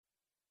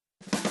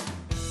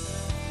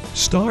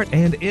Start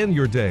and end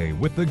your day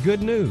with the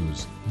good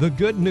news. The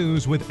Good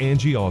News with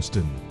Angie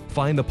Austin.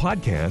 Find the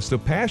podcast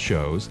of past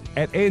shows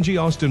at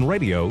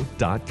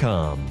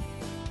angieaustinradio.com.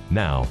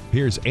 Now,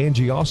 here's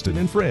Angie Austin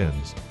and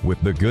friends with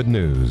the good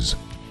news.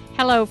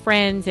 Hello,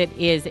 friends. It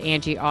is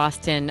Angie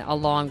Austin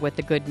along with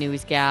the Good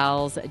News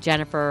Gals,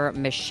 Jennifer,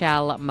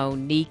 Michelle,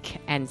 Monique,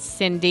 and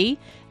Cindy,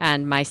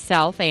 and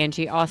myself,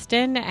 Angie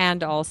Austin,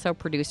 and also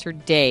producer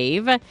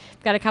Dave.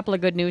 Got a couple of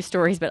good news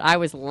stories, but I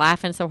was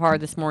laughing so hard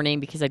this morning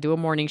because I do a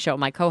morning show.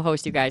 My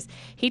co-host, you guys,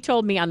 he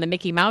told me on the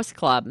Mickey Mouse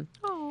Club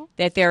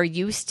that there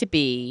used to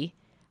be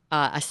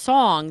a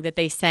song that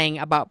they sang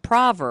about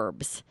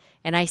Proverbs.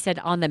 And I said,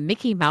 on the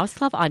Mickey Mouse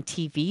Club on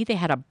TV, they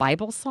had a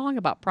Bible song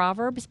about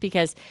Proverbs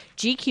because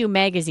GQ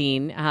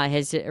magazine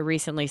has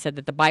recently said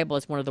that the Bible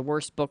is one of the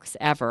worst books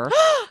ever.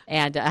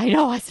 And I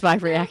know that's my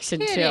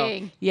reaction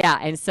too. Yeah.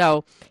 And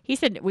so he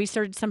said we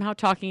started somehow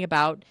talking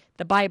about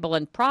the Bible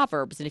and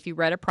Proverbs. And if you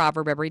read a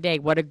proverb every day,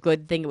 what a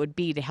good thing it would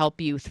be to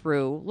help you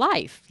through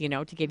life, you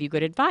know, to give you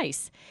good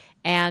advice.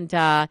 And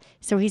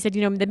so he said,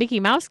 you know, the Mickey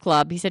Mouse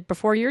Club, he said,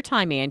 before your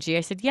time, Angie.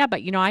 I said, yeah,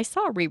 but, you know, I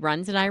saw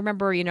reruns, and I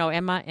remember, you know,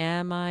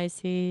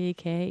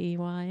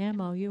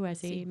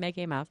 M-I-C-K-E-Y-M-O-U-S-E,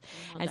 Mickey Mouse.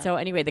 And so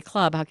anyway, the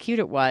club, how cute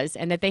it was,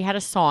 and that they had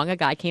a song, a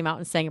guy came out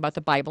and sang about the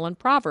Bible and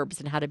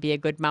Proverbs and how to be a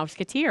good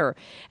mouseketeer.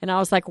 And I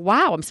was like,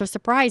 wow, I'm so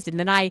surprised. And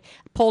then I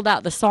pulled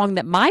out the song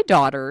that my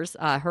daughters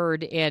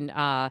heard in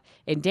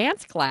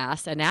dance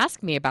class and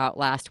asked me about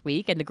last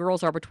week, and the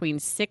girls are between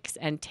 6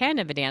 and 10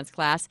 of a dance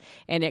class,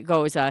 and it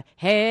goes,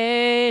 hey,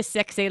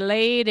 sexy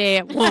lady,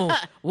 whoa,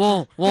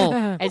 whoa,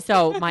 whoa. And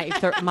so my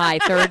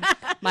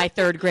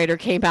third grader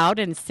came out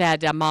and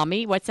said,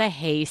 Mommy, what's a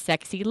hey,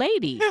 sexy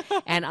lady?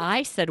 And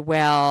I said,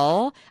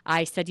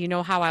 you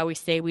know how I always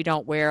say we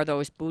don't wear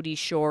those booty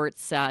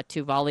shorts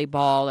to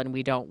volleyball, and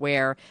we don't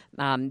wear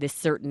this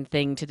certain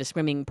thing to the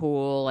swimming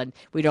pool, and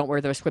we don't wear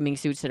those swimming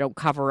suits that don't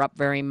cover up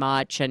very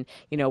much, and,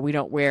 you know, we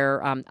don't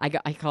wear,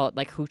 I call it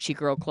like hoochie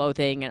girl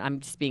clothing, and I'm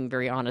just being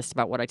very honest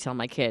about what I tell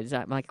my kids.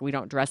 I'm like, we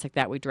don't dress like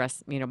that. We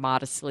dress, you know,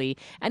 modestly,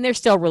 and they're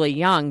still really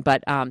young,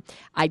 but I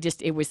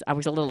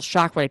was a little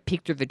shocked when I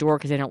peeked through the door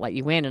because they don't let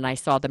you in, and I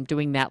saw them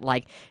doing that,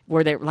 like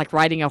where they're like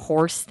riding a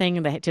horse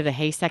thing to the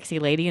hey sexy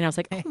lady, and I was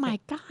like, oh my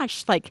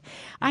gosh, like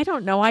I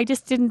don't know, I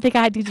just didn't think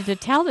I needed to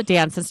tell the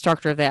dance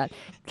instructor that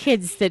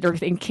kids that are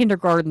in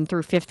kindergarten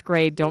through 5th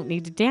grade don't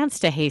need to dance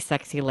to hey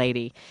sexy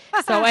lady.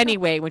 So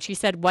anyway, when she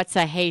said what's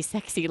a hey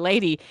sexy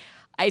lady,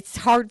 it's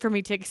hard for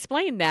me to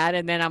explain that,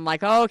 and then I'm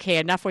like, oh, okay,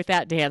 enough with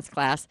that dance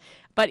class.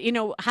 But, you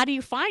know, how do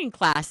you find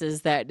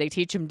classes that they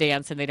teach them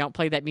dance and they don't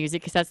play that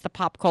music? Because that's the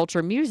pop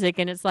culture music,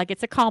 and it's like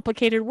it's a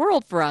complicated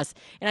world for us.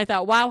 And I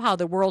thought, wow, how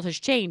the world has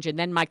changed. And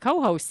then my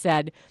co-host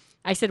said,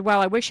 I said, well,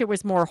 I wish it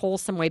was more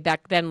wholesome way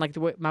back then, like the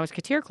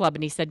Mouseketeer Club.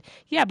 And he said,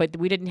 yeah, but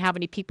we didn't have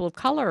any people of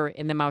color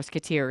in the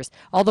Mouseketeers.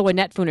 Although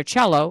Annette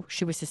Funicello,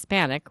 she was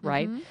Hispanic,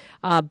 right?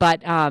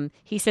 But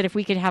he said if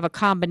we could have a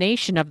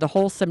combination of the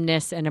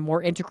wholesomeness and a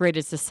more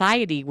integrated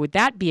society, would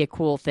that be a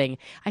cool thing?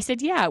 I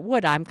said, yeah, it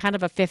would. I'm kind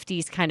of a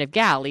 50s kind of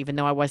gal, even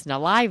though I wasn't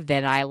alive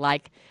then. I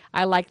like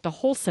the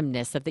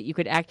wholesomeness of that you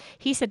could act.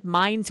 He said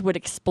minds would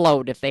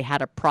explode if they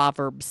had a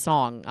proverb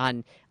song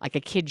on like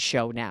a kid's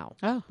show now.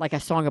 Oh. Like a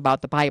song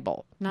about the Bible.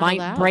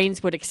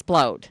 Brains would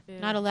explode. Yeah.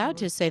 Not allowed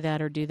to say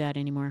that or do that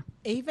anymore.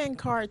 Even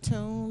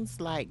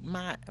cartoons, like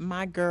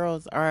my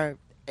girls are,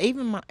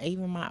 even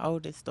my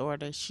oldest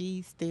daughter,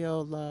 she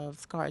still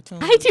loves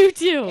cartoons. I do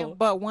too.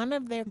 But one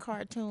of their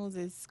cartoons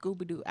is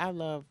Scooby-Doo. I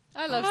love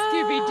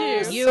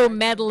Scooby-Doo. You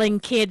meddling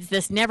kids,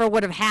 this never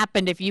would have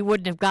happened if you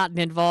wouldn't have gotten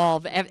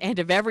involved. End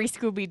of every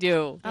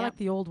Scooby-Doo. I like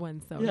the old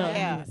ones, though.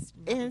 Yeah.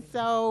 And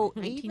so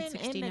even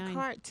in the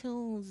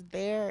cartoons,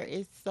 there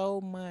is so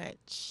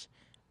much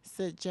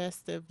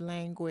suggestive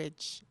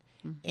language.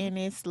 Mm-hmm. And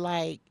it's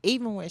like,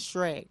 even with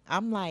Shrek,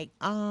 I'm like,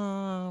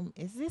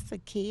 is this a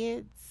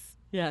kid's?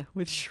 Yeah,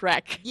 with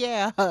Shrek.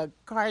 Yeah,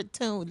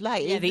 cartoon.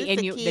 Like, yeah,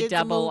 the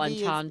double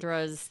movie?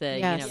 entendres.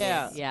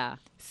 Yeah.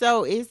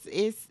 So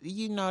it's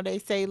you know, they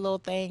say little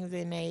things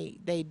and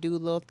they do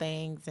little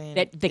things and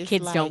that the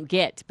kids like, don't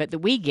get, but that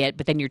we get.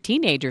 But then your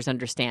teenagers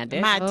understand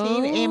it. My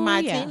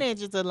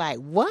teenagers are like,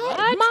 what?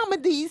 Mama,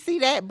 do you see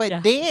that?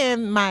 But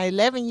then my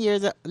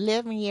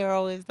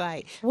 11-year-old is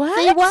like, what?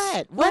 See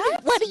what?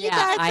 What are you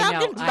guys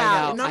talking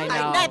about? And I'm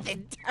like,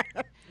 nothing.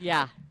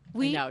 Yeah.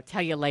 I know.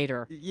 Tell you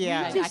later.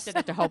 Yeah. I said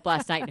that to Hope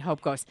last night, and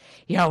Hope goes,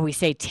 you know, we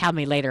say, tell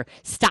me later.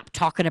 Stop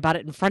talking about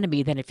it in front of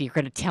me then if you're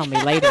going to tell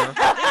me later.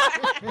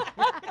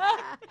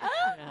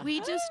 We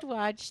just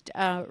watched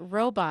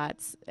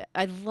Robots.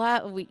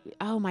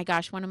 Oh, my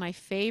gosh, one of my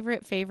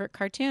favorite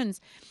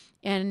cartoons.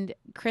 And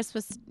Chris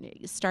was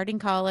starting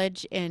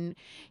college, and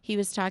he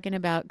was talking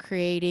about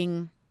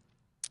creating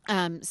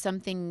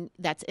something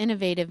that's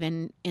innovative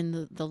in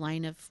the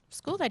line of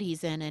school that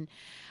he's in.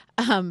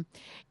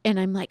 And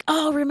I'm like,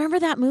 oh, remember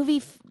that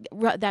movie,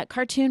 that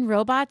cartoon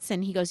Robots?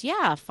 And he goes,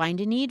 yeah,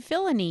 find a need,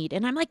 fill a need.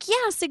 And I'm like,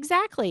 yes,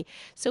 exactly.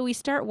 So we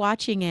start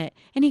watching it,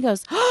 and he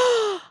goes,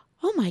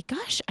 oh my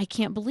gosh, I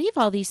can't believe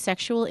all these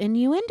sexual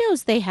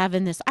innuendos they have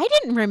in this. I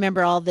didn't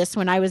remember all this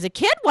when I was a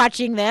kid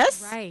watching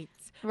this. Right.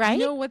 Right?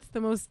 You know what's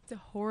the most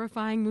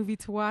horrifying movie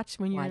to watch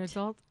when you're an What?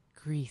 adult?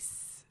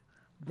 Grease.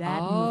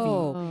 That movie.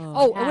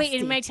 Oh, wait,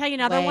 and may I tell you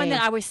another one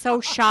that I was so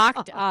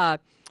shocked?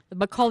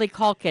 Macaulay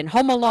Culkin,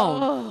 Home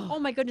Alone. Oh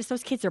my goodness,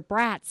 those kids are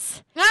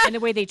brats. And the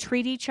way they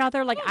treat each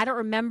other. Like, I don't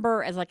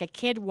remember as like a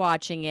kid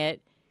watching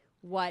it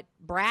what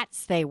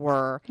brats they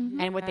were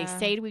and what they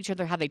say to each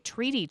other, how they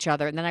treat each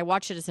other. And then I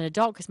watched it as an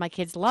adult because my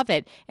kids love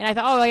it. And I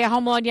thought, oh, yeah,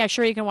 Home Alone, yeah,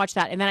 sure, you can watch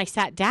that. And then I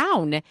sat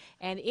down,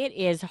 and it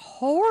is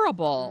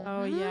horrible.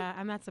 Oh, yeah,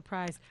 I'm not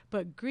surprised.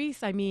 But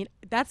Grease, I mean,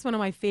 that's one of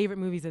my favorite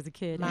movies as a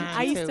kid. Mine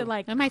I used to too.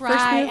 like My cry first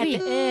at movie.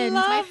 the end.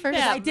 My first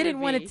Because I didn't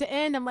want movie. it to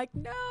end. I'm like,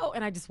 no.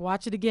 And I just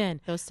watch it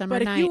again. Those summer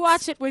But if nights. you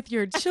watch it with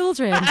your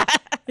children,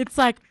 it's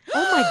like,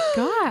 oh my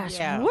gosh,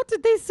 Yeah. what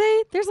did they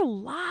say? There's a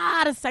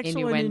lot of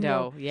sexual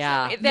Innuendo,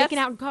 yeah. Making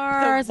out in cars.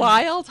 The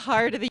wild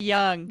heart of the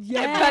young.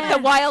 Yeah. But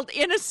the wild,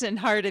 innocent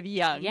heart of the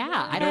young. Yeah,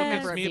 I don't Yes.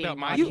 remember It's it me being about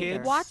my You watched kids.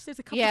 either. watch, there's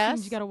a couple Yes.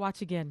 scenes you got to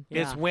watch again. Is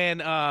Yeah. when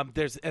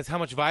there's as how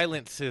much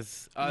violence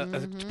is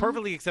it's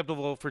perfectly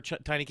acceptable for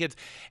tiny kids,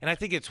 and I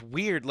think it's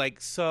weird. Like,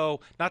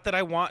 so not that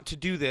I want to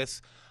do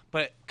this,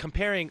 but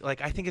comparing,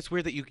 like, I think it's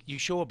weird that you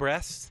show a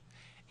breast.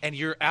 And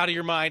you're out of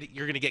your mind.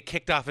 You're going to get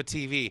kicked off of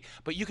TV.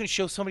 But you can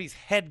show somebody's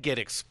head get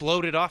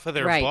exploded off of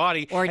their Right.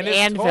 body. Or an and it's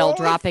anvil totally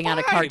dropping on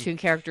a fine. cartoon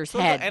character's So,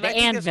 head. And The I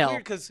think anvil. that's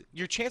weird because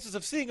your chances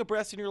of seeing a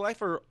breast in your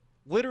life are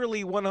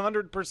literally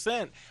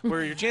 100%,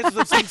 where your chances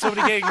of seeing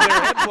somebody getting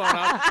their head blown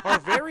off are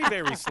very,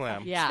 very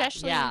slim. Yeah,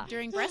 Especially yeah.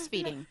 during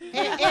breastfeeding.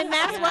 And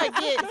that's what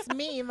gets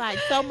me. Like,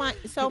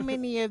 so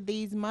many of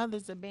these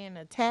mothers are being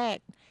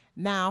attacked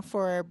now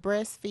for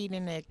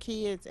breastfeeding their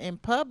kids in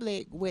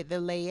public with the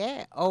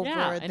layette over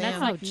Yeah, them. and that's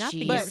like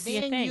nothing. But It's a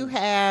then thing. you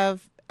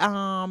have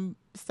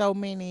so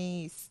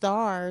many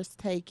stars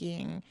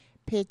taking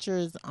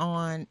pictures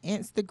on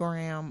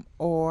Instagram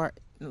or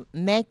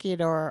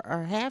naked or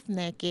half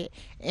naked,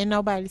 and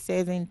nobody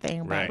says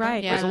anything about Right. it.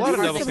 Right. Yeah, There's a lot of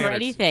it's double for standards.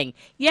 anything.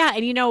 Yeah,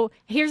 and you know,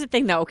 here's the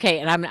thing though. Okay,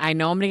 and I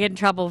know I'm going to get in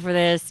trouble for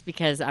this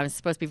because I'm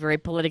supposed to be very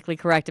politically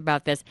correct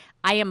about this.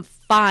 I am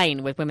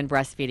fine with women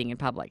breastfeeding in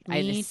public.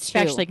 Me It's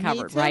especially too.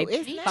 covered, Me too. right?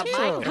 It's But natural.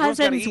 my Everyone's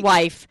gotta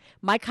eat.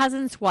 my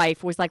cousin's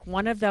wife was like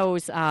one of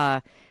those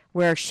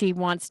where she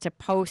wants to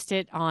post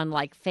it on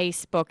like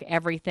Facebook,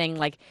 everything.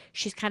 Like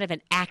she's kind of an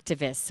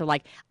activist. So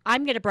like,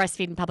 I'm going to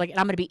breastfeed in public and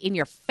I'm going to be in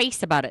your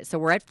face about it. So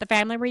we're at the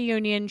family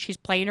reunion. She's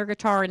playing her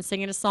guitar and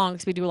singing a song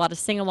because we do a lot of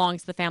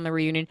sing-alongs to the family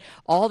reunion.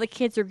 All the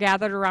kids are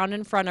gathered around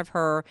in front of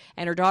her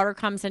and her daughter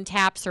comes and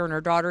taps her and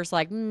her daughter's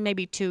like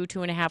maybe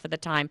 2.5 at the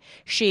time.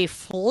 She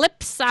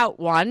flips out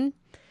one.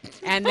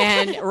 And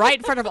then right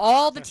in front of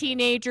all the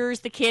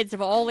teenagers, the kids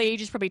of all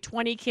ages, probably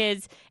 20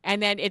 kids,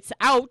 and then it's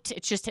out.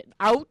 It's just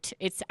out.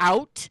 It's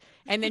out.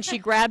 And then she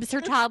grabs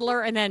her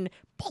toddler and then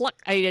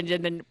and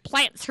then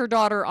plants her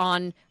daughter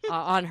on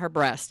her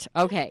breast.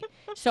 Okay,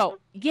 so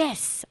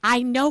yes,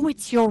 I know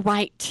it's your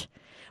right.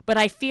 But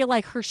I feel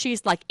like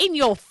she's like, in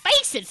your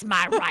face, it's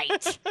my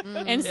right.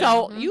 And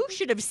so you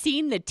should have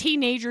seen the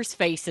teenagers'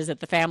 faces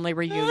at the family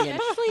reunion.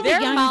 Especially the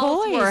Their young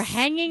mouths boys. were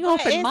hanging But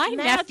open. it's My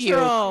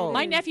natural.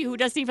 nephew, who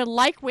doesn't even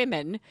like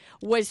women,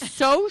 was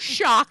so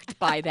shocked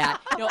by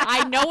that. No,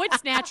 I know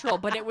it's natural,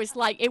 but it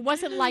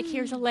wasn't like,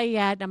 here's a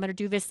layette, and I'm going to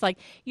do this. Like,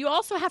 you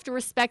also have to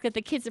respect that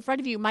the kids in front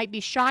of you might be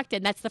shocked,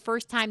 and that's the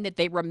first time that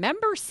they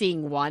remember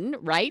seeing one,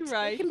 right?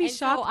 Right. They can be And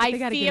shocked, so but they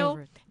got to get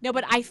over it. No,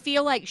 but I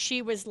feel like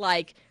she was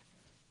like,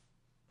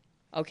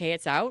 okay,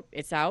 it's out.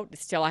 It's out.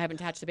 Still, I haven't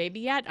touched the baby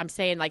yet. I'm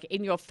saying, like,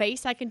 in your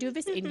face, I can do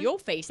this. In your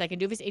face, I can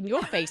do this. In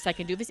your face, I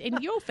can do this. In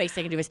your face,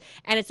 I can do this.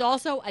 And it's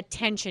also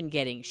attention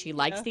getting. She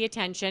likes the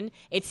attention.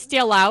 It's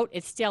still out.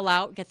 It's still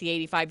out. Got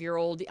the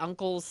 85-year-old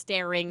uncle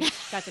staring.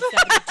 Got the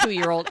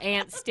 72-year-old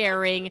aunt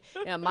staring.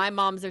 My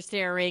moms are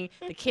staring.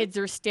 The kids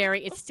are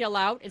staring. It's still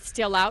out. It's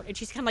still out. And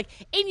she's kind of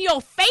like, in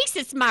your face,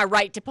 it's my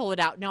right to pull it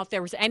out. Now, if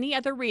there was any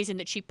other reason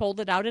that she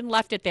pulled it out and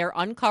left it there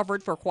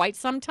uncovered for quite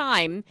some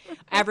time,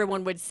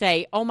 everyone would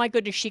say, oh my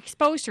goodness, she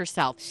exposed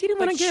herself. She didn't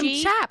But want to get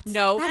him chapped.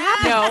 No,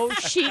 That no,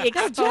 she Jet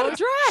exposed.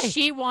 dry.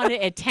 She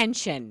wanted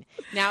attention.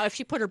 Now, if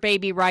she put her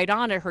baby right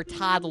on it, her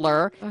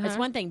toddler, that's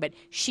one thing. But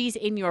she's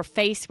in your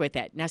face with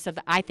it. Now, so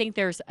I think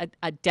there's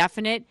a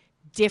definite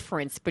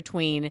difference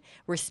between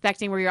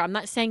respecting where you're. I'm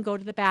not saying go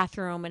to the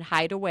bathroom and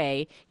hide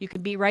away. You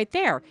can be right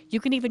there. You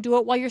can even do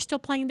it while you're still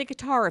playing the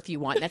guitar if you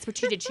want. That's what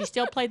she did. She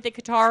still played the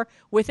guitar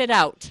with it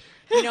out.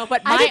 You know,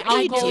 but my didn't know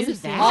you uncle do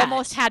that.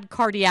 almost had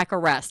cardiac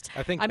arrest.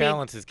 I think mean,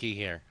 balance is key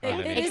here. on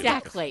any of this.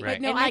 exactly. Right.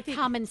 And No, I like think-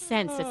 common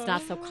sense, it's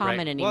not so common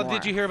Right. anymore. Well,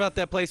 did you hear about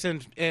that place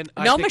in I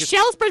No, think it's-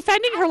 Michelle's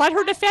defending her. Let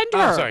her defend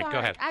her. Oh, sorry. Go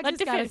ahead. I Let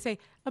just got to defend- say,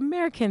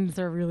 Americans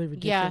are really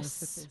ridiculous Yes.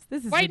 with this.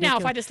 This is Right now,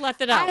 if I ridiculous. just left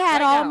it out. I had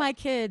right all now. my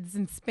kids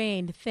in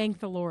Spain, thank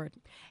the Lord.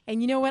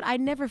 And you know what? I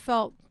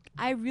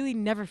really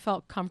never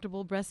felt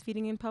comfortable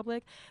breastfeeding in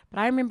public. But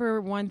I remember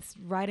once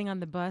riding on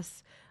the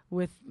bus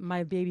with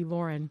my baby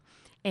Lauren,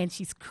 and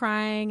she's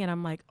crying, and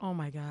I'm like, oh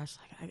my gosh,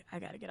 I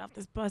got to get off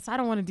this bus. I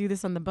don't want to do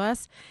this on the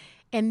bus.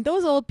 And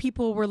those old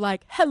people were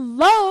like,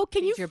 "Hello,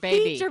 can you your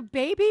baby." feed your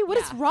baby? What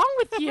is wrong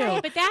with you?"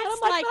 Right, but that's and I'm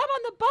like- "I'm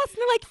on the bus," and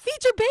they're like,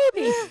 "Feed your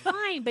baby."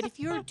 Fine, but if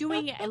you're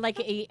doing like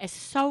a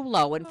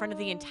solo in front of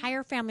the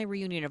entire family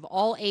reunion of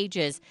all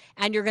ages,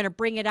 and you're going to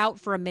bring it out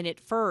for a minute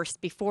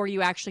first before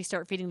you actually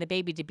start feeding the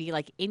baby to be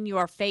like in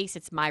your face,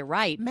 it's my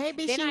right.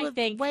 Maybe then she I was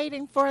think,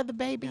 waiting for the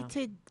baby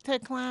to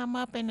climb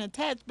up and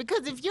attach.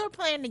 Because if you're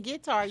playing the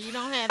guitar, you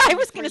don't have. I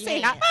was going to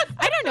say,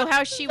 I don't know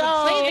how she would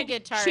play the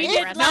guitar. She in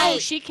did breast- no.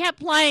 She kept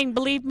playing.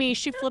 Believe me,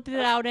 she flipped it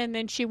out and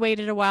then she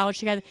waited a while. And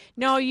she got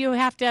no. You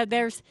have to.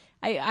 There's.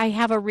 I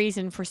have a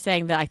reason for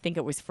saying that. I think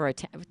it was for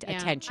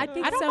attention. I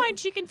think don't so. mind.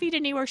 She can feed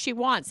anywhere she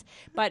wants.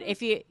 But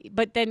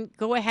but then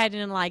go ahead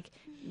and like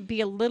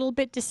be a little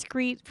bit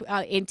discreet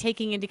in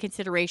taking into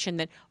consideration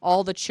that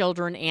all the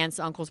children, aunts,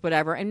 uncles,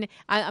 whatever. And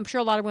I'm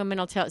sure a lot of women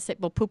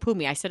will poo-poo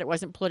me. I said it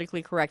wasn't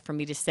politically correct for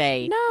me to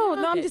say. No,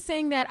 I'm just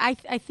saying that I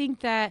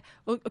think that,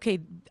 okay,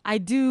 I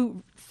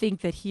do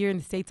think that here in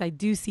the States, I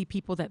do see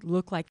people that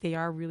look like they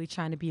are really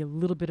trying to be a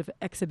little bit of an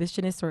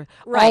exhibitionist or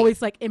Right.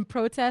 always like in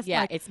protest.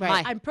 Yeah, like, it's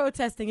my- I'm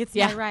protesting. It's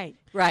Yeah. my right.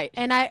 Right.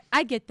 And I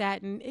get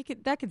that, and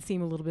that could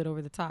seem a little bit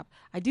over the top.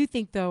 I do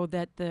think, though,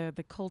 that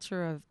the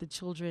culture of the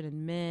children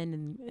and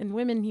men and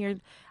women here, I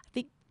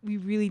think we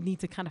really need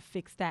to kind of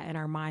fix that in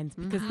our minds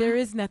because there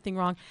is nothing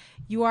wrong.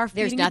 You are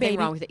feeding There's a nothing baby,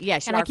 wrong with it.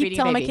 Yes, you and are I keep feeding a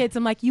telling my baby. kids,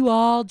 I'm like, you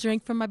all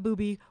drank from my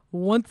boobie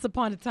once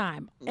upon a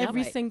time.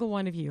 Every Right. single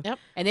one of you. Yep.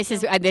 And this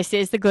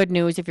is the good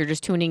news. If you're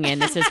just tuning in,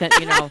 this isn't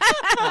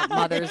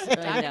mother's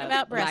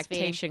about breastfeeding.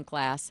 lactation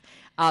class.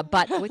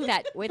 But with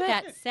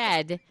that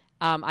said,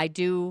 I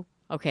do.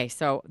 Okay,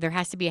 so there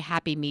has to be a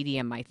happy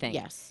medium, I think.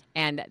 Yes.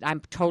 And I'm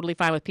totally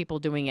fine with people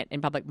doing it in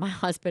public. My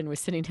husband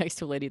was sitting next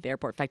to a lady at the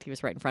airport. In fact, he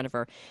was right in front of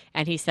her,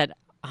 and he said,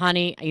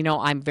 "Honey,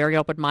 I'm very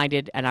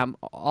open-minded, and I'm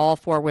all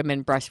for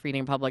women breastfeeding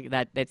in public.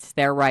 That's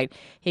their right."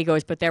 He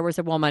goes, "But there was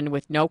a woman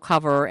with no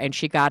cover, and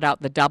she got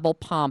out the double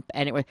pump,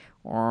 and it was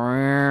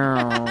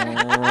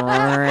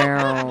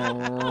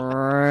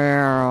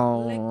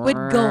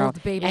Liquid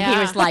gold, baby. And he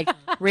was like,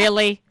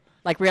 "Really?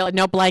 Like, really?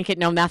 No blanket,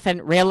 no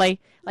nothing? Really?"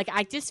 Like,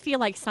 I just feel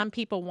like some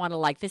people want to,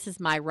 like, this is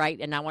my right,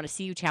 and I want to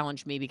see you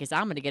challenge me because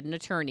I'm going to get an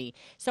attorney.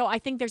 So I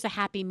think there's a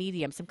happy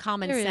medium, some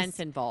common There is. sense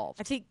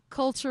involved. I think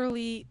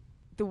culturally,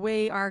 the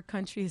way our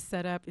country is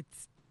set up,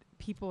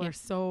 people are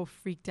so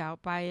freaked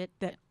out by it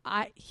that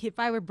if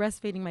I were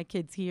breastfeeding my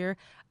kids here,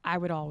 I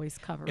would always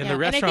cover In it. the And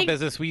I restaurant think-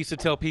 business, we used to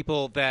tell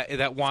people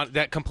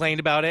that complained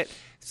about it.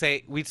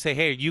 We'd say,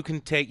 "Hey, you can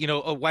take.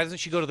 Why doesn't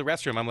she go to the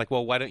restroom?" I'm like,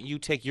 "Well, why don't you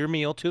take your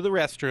meal to the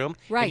restroom?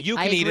 Right, And you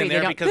I can eat agree. in They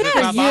there don't- because Good it's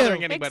for not you.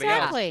 bothering anybody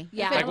Exactly. else."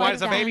 Yeah. If it Like, why was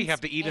does a baby done-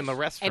 have to eat in the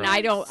restroom? And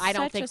I don't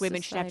Such think a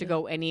women should have to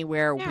society. go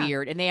anywhere Yeah.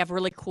 weird. And they have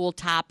really cool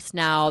tops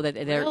now that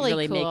they Really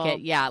really make cool.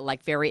 it,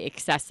 like very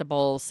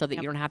accessible, so that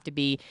you don't have to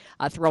be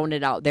throwing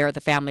it out there at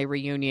the family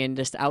reunion,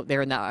 just out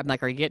there. I'm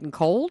like, "Are you getting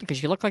cold?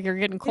 Because you look like you're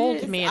getting cold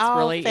to me." It's all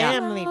really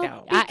family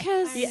though.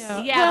 Because but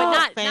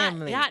not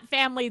family. not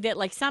family that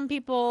like some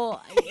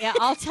people.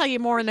 I'll tell you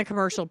more in the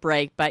commercial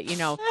break, but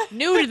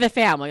new to the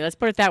family. Let's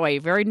put it that way.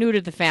 Very new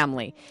to the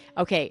family.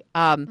 Okay,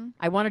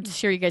 I wanted to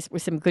share you guys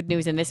with some good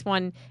news, and this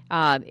one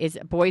is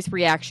a boy's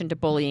reaction to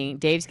bullying.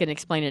 Dave's going to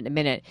explain it in a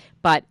minute,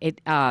 but it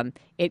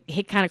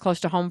hit kind of close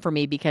to home for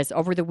me because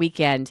over the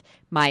weekend,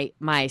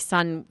 my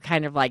son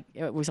kind of like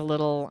was a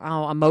little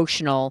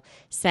emotional,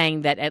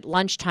 saying that at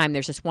lunchtime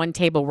there's this one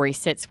table where he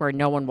sits where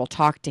no one will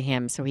talk to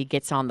him, so he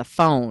gets on the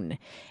phone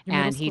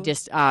and he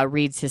just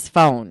reads his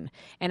phone.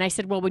 And I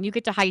said, well, when you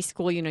get to high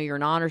school, you're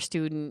an honor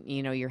student,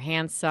 you're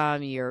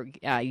handsome, you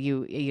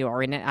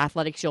are in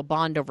athletics, you'll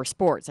bond over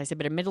sports. I said,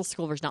 but in middle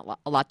school, there's not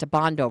a lot to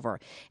bond over.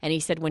 And he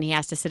said, when he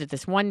has to sit at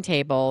this one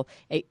table,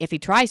 if he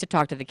tries to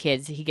talk to the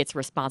kids, he gets a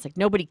response like,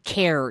 nobody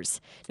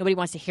cares. Nobody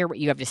wants to hear what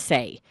you have to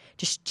say.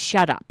 Just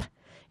shut up.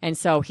 And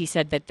so he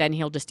said that then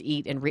he'll just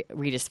eat and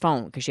read his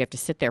phone because you have to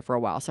sit there for a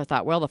while. So I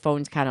thought, well, the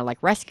phone's kind of like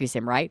rescues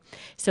him, right?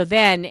 So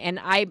then,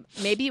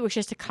 maybe it was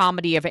just a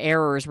comedy of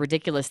errors,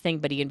 ridiculous thing,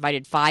 but he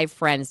invited 5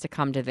 friends to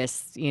come to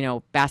this,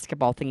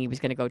 basketball thing he was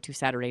going to go to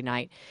Saturday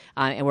night,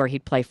 and where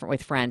he'd play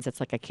with friends.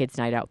 It's like a kids'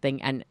 night out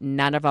thing, and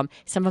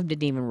some of them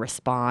didn't even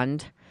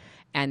respond.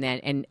 And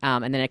then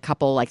a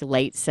couple like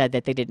late said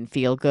that they didn't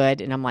feel good,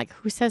 and I'm like,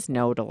 who says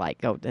no to like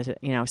go?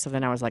 So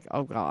then I was like,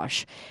 oh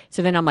gosh.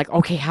 So then I'm like,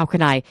 okay, how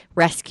can I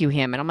rescue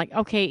him? And I'm like,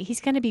 okay,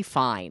 he's going to be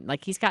fine.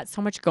 Like he's got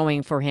so much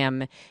going for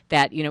him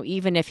that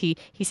even if he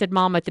said,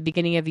 Mom, at the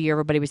beginning of the year,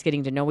 everybody was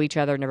getting to know each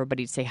other, and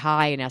everybody'd say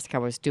hi and ask how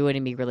I was doing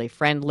and be really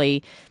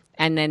friendly.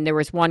 And then there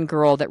was one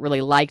girl that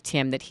really liked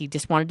him that he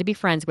just wanted to be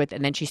friends with.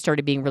 And then she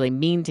started being really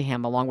mean to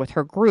him along with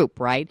her group,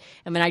 right?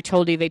 And then I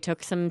told you they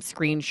took some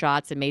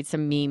screenshots and made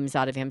some memes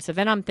out of him. So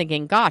then I'm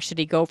thinking, gosh, did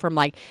he go from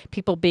like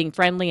people being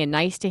friendly and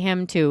nice to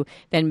him to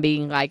then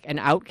being like an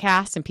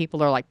outcast and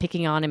people are like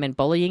picking on him and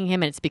bullying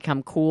him and it's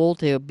become cool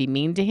to be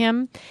mean to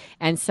him?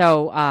 And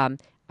so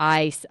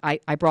I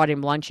brought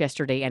him lunch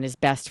yesterday, and his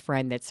best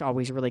friend that's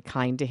always really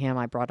kind to him,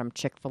 I brought him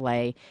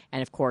Chick-fil-A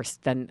and, of course,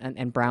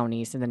 and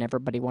brownies, and then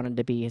everybody wanted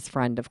to be his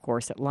friend, of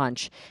course, at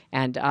lunch.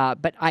 And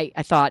but I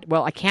thought,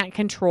 well, I can't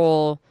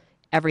control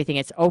everything.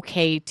 It's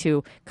okay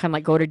to kind of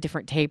like go to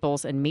different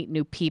tables and meet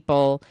new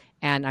people.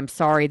 And I'm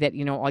sorry that,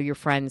 all your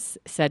friends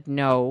said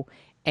no.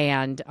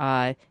 And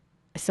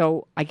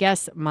so I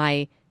guess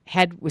my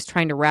head was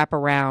trying to wrap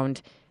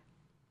around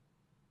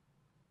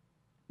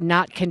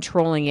not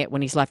controlling it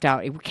when he's left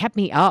out. It kept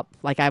me up.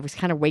 Like I was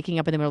kind of waking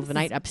up in the middle of the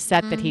night,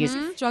 upset that he's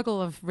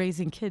struggle of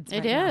raising kids. It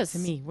right now, is. to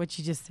me what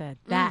you just said.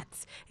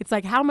 It's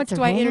like how much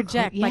do I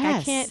interject? Yes. Like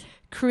I can't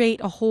create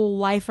a whole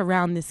life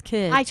around this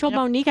kid. I told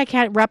Monique I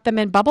can't wrap them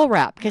in bubble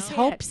wrap because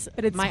Hope's.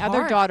 But it's my other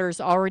hard.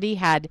 daughter's already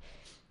had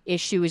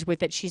issues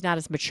with it. She's not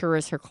as mature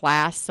as her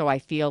class, so I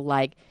feel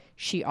like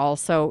she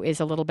also is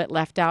a little bit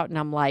left out. And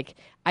I'm like,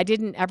 I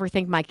didn't ever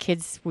think my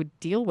kids would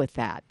deal with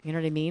that. You know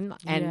what I mean?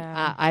 And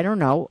Yeah. I don't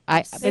know.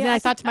 But then I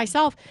thought to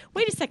myself,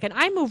 wait a second.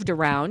 I moved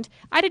around.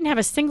 I didn't have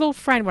a single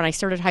friend when I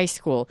started high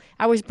school.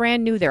 I was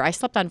brand new there. I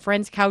slept on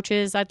friends'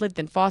 couches. I'd lived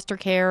in foster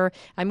care.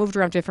 I moved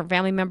around to different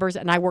family members,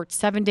 and I worked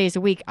 7 days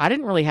a week. I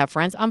didn't really have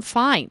friends. I'm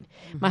fine.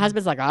 My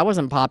husband's like, I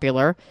wasn't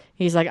popular.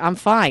 He's like, I'm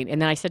fine.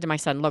 And then I said to my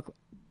son, look,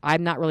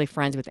 I'm not really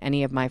friends with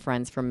any of my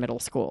friends from middle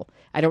school.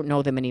 I don't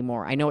know them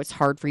anymore. I know it's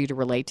hard for you to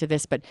relate to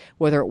this, but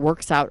whether it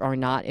works out or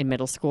not in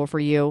middle school for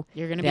you,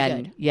 You're gonna be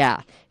then, good.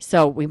 Yeah.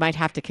 So we might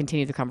have to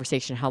continue the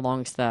conversation. How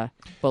long is the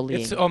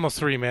bullying? It's almost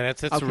 3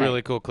 minutes. It's Okay. a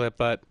really cool clip,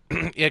 but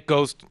it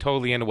goes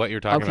totally into what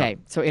you're talking about. Okay.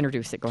 So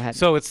introduce it. Go ahead.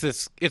 So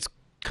it's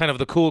kind of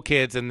the cool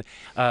kids, and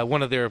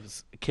one of their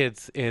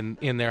kids in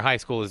their high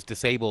school is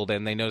disabled,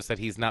 and they notice that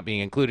he's not being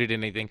included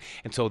in anything,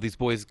 and so these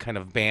boys kind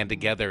of band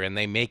together, and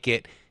they make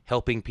it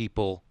helping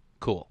people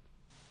cool.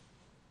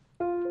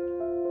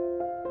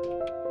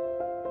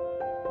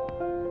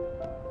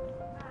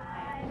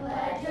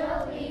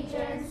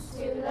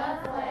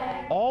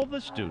 All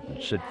the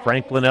students at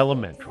Franklin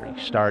Elementary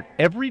start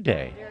every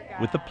day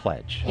with a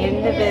pledge.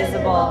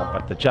 Indivisible.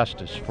 But the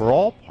Justice for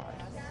All part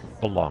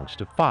belongs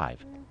to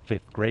 5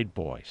 fifth-grade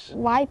boys.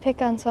 Why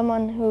pick on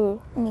someone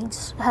who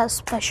has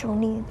special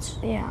needs?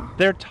 Yeah.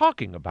 They're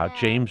talking about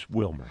James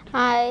Wilmert,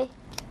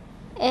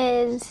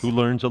 who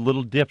learns a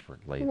little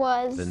differently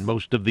than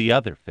most of the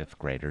other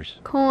fifth-graders,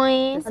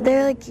 Coins.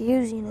 They're like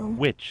using them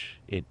which,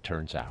 it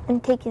turns out,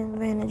 and taking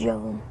advantage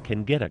of them.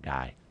 can get a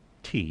guy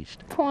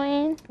teased.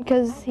 Coin.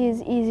 Because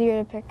he's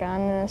easier to pick on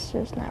and it's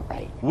just not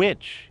right.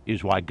 Which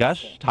is why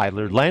Gus,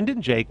 Tyler,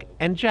 Landon, Jake,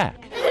 and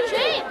Jack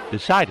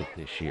decided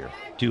this year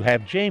to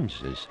have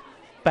James's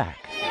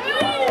back.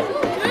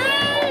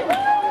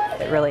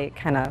 It really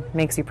kind of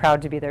makes you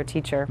proud to be their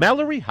teacher.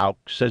 Mallory Hauk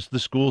says the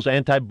school's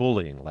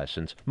anti-bullying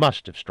lessons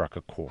must have struck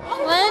a chord.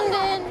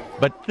 Landon.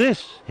 But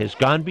this has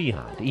gone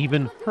beyond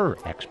even her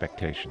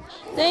expectations.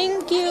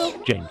 Thank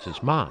you.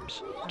 James's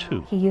mom's,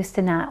 too. He used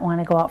to not want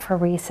to go out for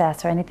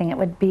recess or anything. It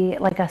would be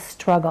like a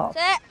struggle.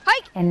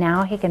 Hike. And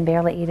now he can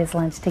barely eat his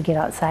lunch to get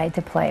outside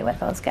to play with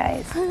those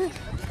guys.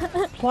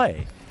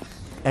 Play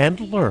and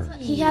learn.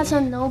 He has a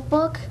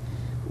notebook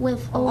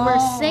with over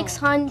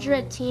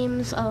 600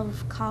 teams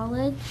of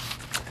college.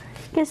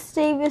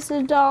 Gustavus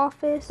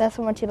Adolphus. That's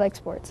how much he likes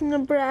sports.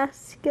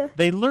 Nebraska.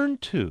 They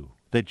learned, too,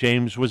 that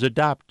James was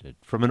adopted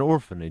from an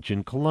orphanage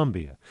in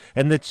Columbia,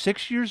 and that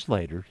 6 years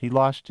later he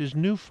lost his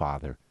new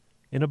father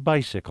in a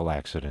bicycle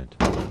accident.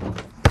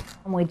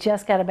 We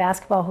just got a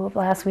basketball hoop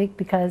last week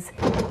because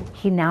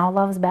he now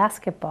loves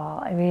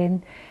basketball. I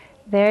mean,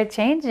 they're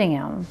changing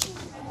him.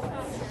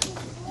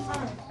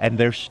 And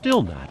they're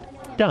still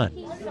not done.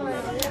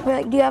 We're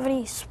like, do you have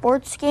any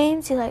sports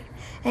games? He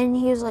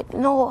was like,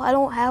 no, I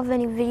don't have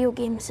any video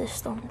game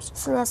systems.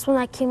 So that's when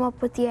I came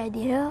up with the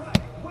idea.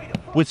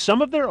 With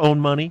some of their own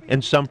money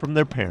and some from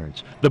their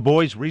parents, the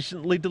boys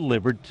recently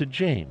delivered to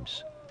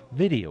James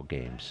video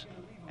games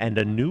and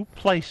a new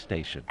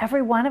PlayStation.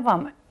 Every one of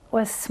them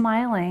was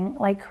smiling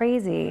like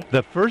crazy.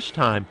 The first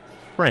time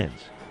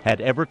friends had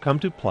ever come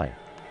to play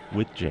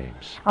with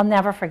James. I'll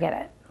never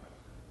forget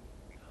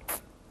it.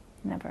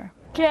 Never.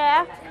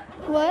 Jack,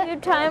 what? You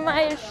tie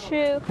my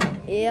shoe.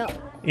 Yep.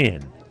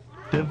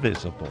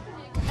 Indivisible.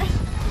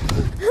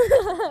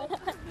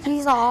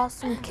 He's an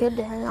awesome kid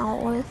to hang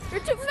out with.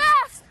 You're too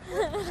fast!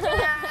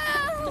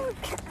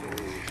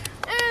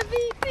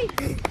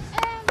 MVP!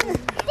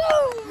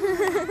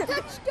 Boom!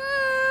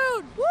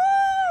 Touchdown!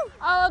 Woo!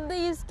 All of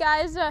these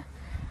guys are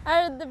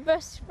the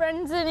best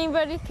friends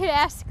anybody could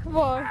ask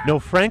for. No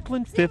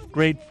Franklin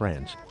fifth-grade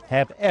friends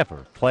have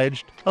ever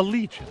pledged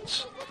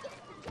allegiance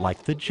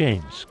like the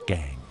James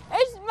gang.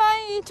 It's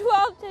my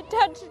 12th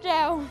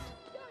touchdown.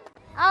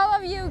 All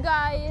of you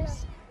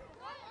guys.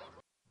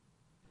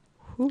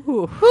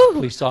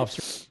 Police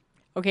officer.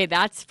 Okay,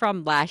 that's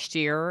from last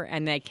year,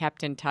 and they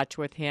kept in touch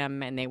with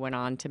him, and they went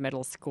on to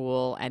middle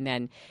school, and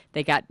then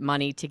they got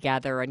money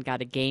together and got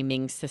a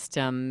gaming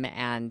system,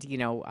 and,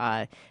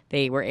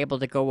 they were able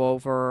to go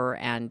over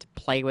and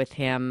play with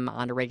him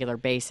on a regular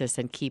basis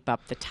and keep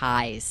up the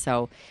ties.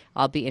 So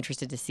I'll be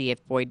interested to see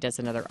if Boyd does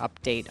another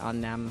update on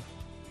them.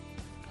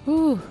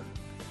 Whew.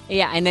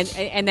 Yeah, and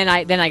then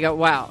I go,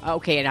 wow,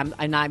 okay,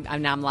 and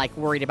I'm like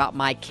worried about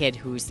my kid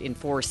who's in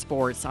 4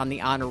 sports on the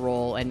honor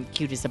roll and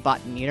cute as a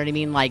button. You know what I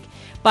mean? Like,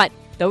 but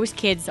those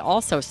kids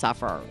also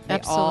suffer.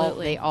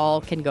 They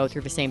all can go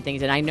through the same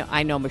things. And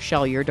I know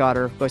Michelle, your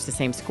daughter, goes to the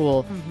same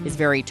school, is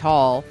very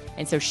tall,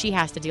 and so she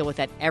has to deal with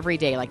that every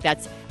day. Like,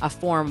 that's a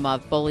form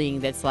of bullying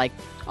that's like,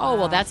 oh,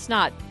 well, that's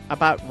not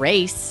about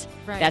race.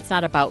 Right. That's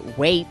not about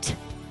weight.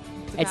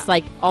 It's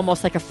like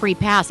almost like a free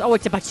pass. Oh,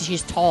 it's about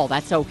she's tall.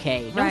 That's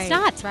okay. No, it's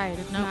not. Right.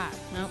 It's not.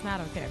 No, it's not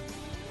okay.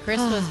 Chris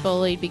was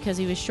bullied because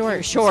he was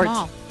short.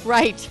 Small.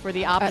 Right. For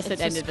the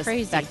opposite end of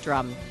the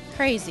spectrum.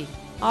 Crazy.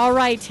 All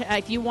right.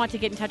 If you want to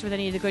get in touch with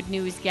any of the Good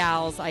News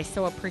gals, I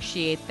so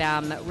appreciate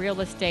them.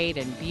 Real estate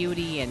and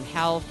beauty and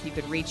health. You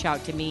could reach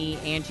out to me.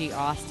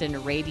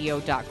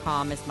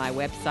 AngieAustinRadio.com is my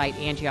website.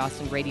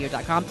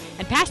 AngieAustinRadio.com.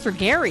 And Pastor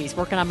Gary's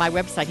working on my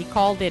website. He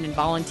called in and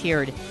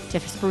volunteered to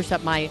spruce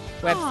up my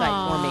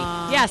website for me.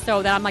 Yeah,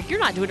 so then I'm like, you're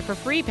not doing it for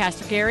free,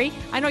 Pastor Gary.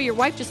 I know your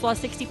wife just lost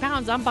 60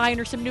 pounds. I'm buying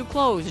her some new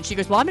clothes. And she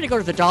goes, well, I'm going to go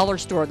to the dollar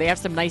store. They have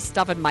some nice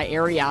stuff in my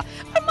area.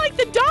 I'm like,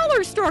 the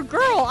dollar store,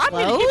 girl. I'm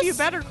going to give you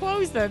better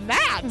clothes than that.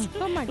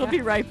 Oh my God. We'll be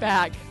right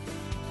back.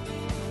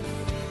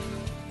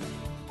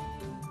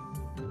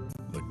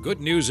 The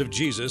good news of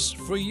Jesus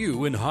for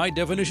you in high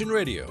definition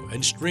radio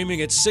and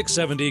streaming at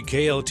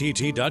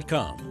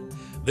 670kltt.com.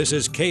 This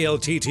is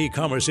KLTT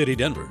Commerce City,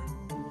 Denver.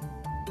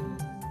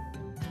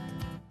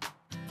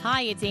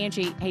 Hi, it's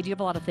Angie. Hey, do you have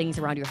a lot of things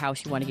around your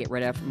house you want to get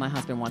rid of? My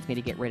husband wants me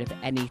to get rid of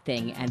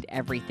anything and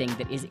everything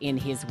that is in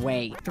his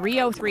way.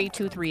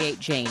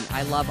 303-238-JANE.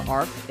 I love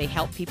ARC. They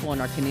help people in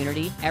our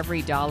community.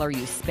 Every dollar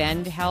you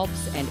spend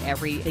helps, and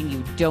everything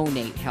you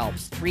donate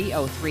helps.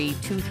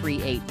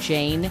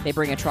 303-238-JANE. They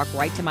bring a truck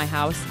right to my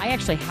house. I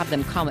actually have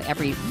them come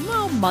every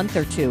month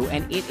or two,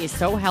 and it is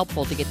so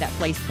helpful to get that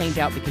place cleaned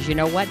out because you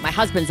know what? My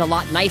husband's a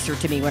lot nicer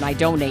to me when I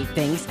donate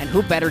things, and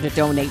who better to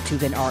donate to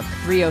than ARC?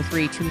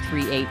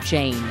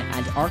 303-238-JANE.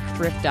 And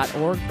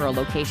arcthrift.org for a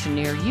location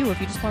near you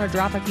if you just want to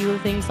drop a few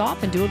things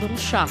off and do a little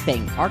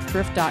shopping.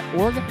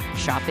 Arcthrift.org,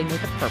 shopping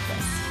with a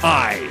purpose.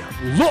 I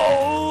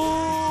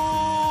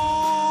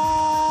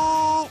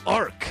love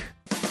ARC.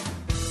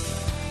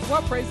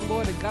 Well, praise the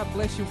Lord and God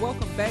bless you.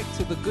 Welcome back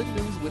to the Good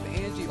News with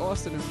Angie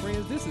Austin and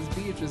friends. This is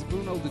Beatrice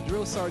Bruno, the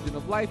drill sergeant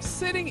of life,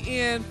 sitting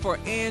in for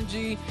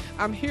Angie.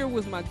 I'm here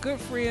with my good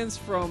friends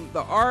from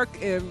the ARC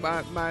and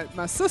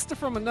my sister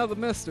from another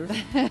mister,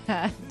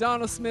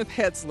 Donna Smith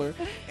Hetzler.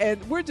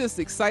 And we're just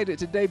excited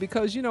today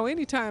because, you know,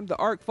 anytime the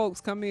ARC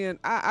folks come in,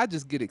 I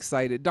just get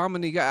excited.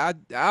 Dominique, I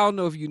don't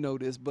know if you know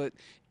this, but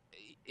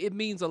it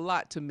means a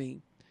lot to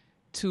me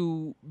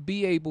to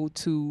be able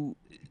to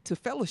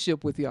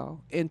fellowship with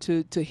y'all and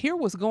to hear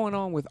what's going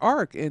on with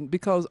ARC, and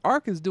because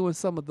ARC is doing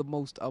some of the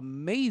most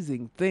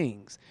amazing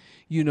things,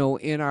 you know,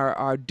 in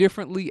our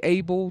differently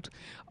abled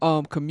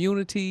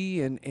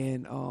community and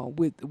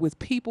with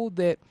people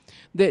that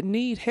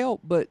need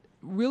help but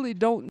really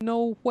don't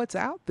know what's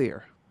out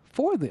there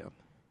for them.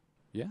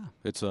 Yeah,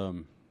 it's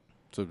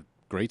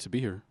great to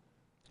be here.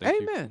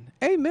 Amen.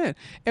 And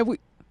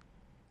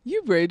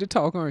you ready to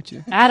talk, aren't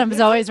you? Adam's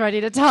always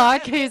ready to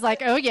talk. He's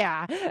like, oh,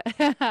 yeah.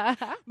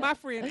 My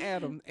friend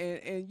Adam,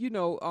 and you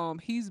know,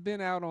 he's been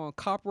out on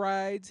cop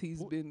rides.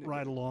 He's been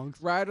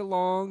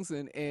ride-alongs,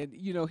 and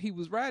you know, he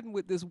was riding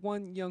with this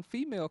one young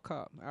female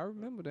cop. I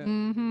remember that.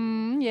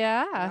 Mm-hmm,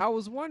 yeah. I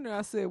was wondering,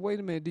 I said, wait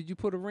a minute, did you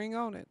put a ring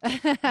on it?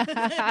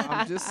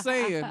 I'm just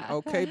saying,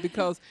 okay,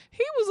 because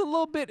he was a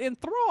little bit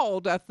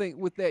enthralled, I think,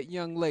 with that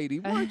young lady.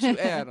 Weren't you,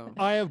 Adam?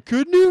 I have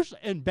good news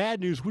and bad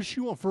news. Which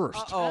you want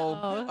first?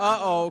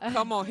 Uh-oh.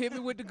 Come on, hit me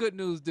with the good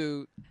news,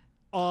 dude.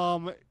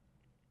 I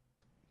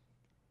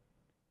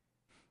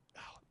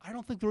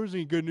don't think there is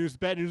any good news.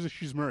 Bad news is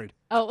she's married.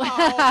 Oh.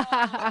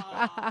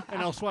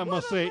 And also, I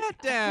must say,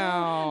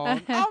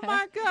 down. Oh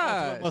my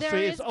God! I must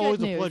say, it's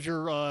always a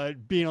pleasure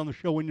being on the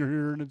show when you're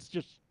here, and it's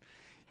just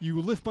you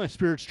lift my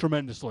spirits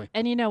tremendously.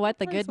 And you know what?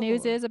 The good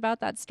news is about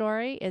that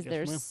story is Yes,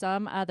 there's ma'am.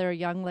 some other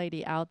young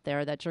lady out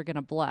there that you're going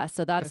to bless.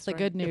 So that's the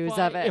good news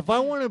of it. If I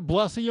wanted to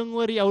bless a young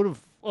lady, I would have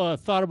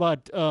thought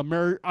about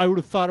marriage. I would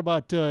have thought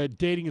about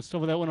dating and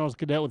stuff like that when I was a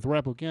cadet with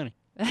Arapahoe County.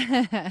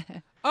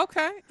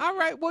 Okay, all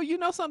right. Well, you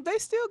know something, they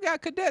still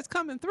got cadets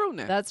coming through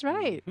now. That's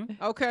right.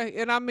 Okay,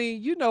 and I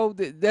mean, you know,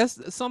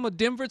 that's some of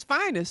Denver's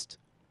finest.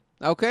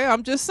 Okay,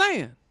 I'm just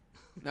saying.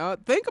 Now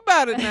think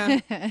about it now.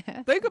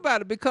 Think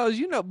about it because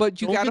you know, but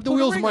you got to get the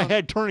wheels in my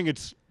head turning.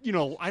 It's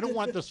I don't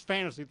want this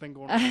fantasy thing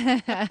going on.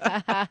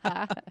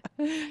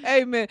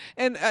 Hey man,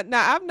 and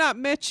now I've not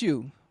met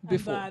you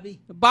before.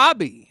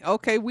 Bobby.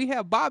 Okay, we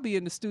have Bobby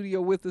in the studio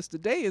with us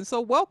today, and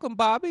so welcome,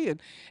 Bobby,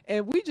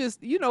 and we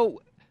just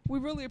we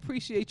really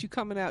appreciate you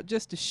coming out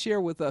just to share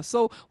with us.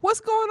 So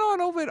what's going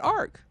on over at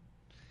ARC?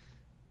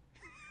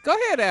 Go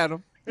ahead,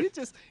 Adam. You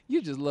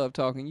just love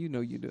talking. You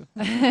know you do.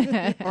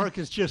 ARC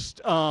is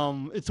just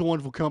it's a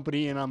wonderful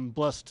company, and I'm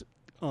blessed,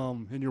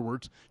 in your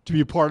words, to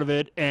be a part of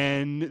it.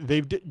 And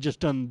they've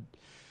just done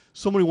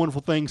so many wonderful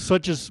things,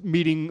 such as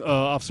meeting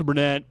Officer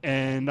Burnett,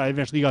 and I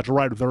eventually got to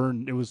ride with her,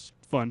 and it was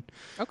fun.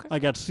 Okay. I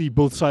got to see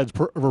both sides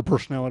of her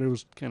personality. It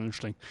was kind of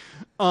interesting.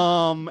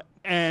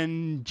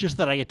 And just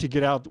that I get to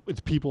get out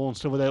with people and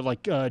stuff like that,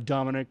 like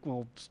Dominic.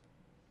 Well,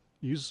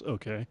 he's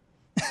okay.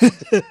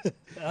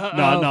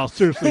 No,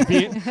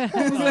 seriously. What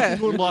was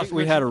that?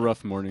 We had a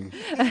rough morning.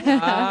 It did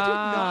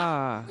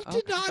not.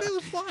 It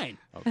was fine.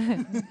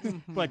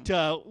 But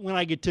when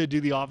I get to do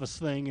the office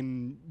thing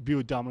and be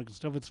with Dominic and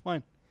stuff, it's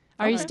fine.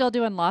 Are you still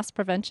doing loss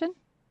prevention?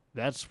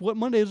 That's what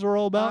Mondays are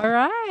all about. All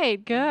right,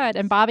 good.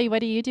 And Bobby, what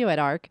do you do at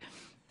ARC?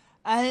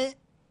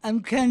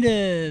 I'm kind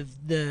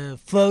of the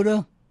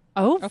floater.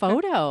 Oh,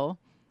 photo.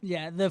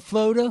 Yeah, the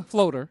floater.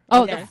 Floater.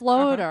 Oh, Okay. the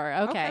floater.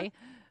 Uh-huh. Okay.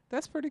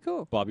 That's pretty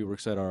cool. Bobby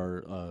works at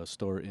our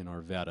store in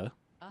Arvada.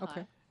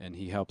 Okay. And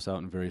he helps out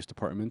in various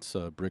departments,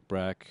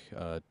 bric-a-brac,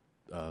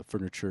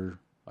 furniture.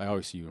 I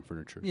always see you in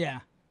furniture. Yeah.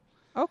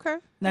 Okay.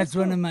 That's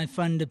one of my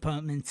fun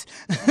departments.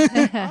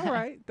 All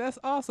right, that's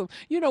awesome.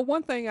 You know,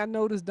 one thing I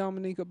noticed,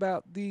 Dominique,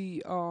 about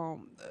the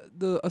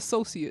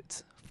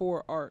associates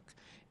for ARC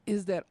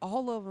is that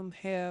all of them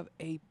have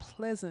a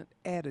pleasant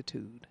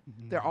attitude.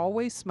 Mm-hmm. They're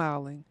always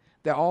smiling.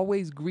 They're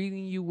always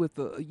greeting you with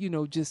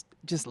just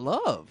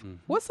love. Mm-hmm.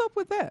 What's up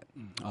with that?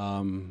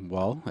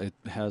 Well, it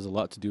has a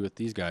lot to do with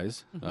these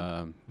guys.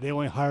 They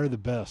only hire the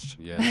best.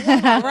 Yeah.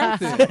 All right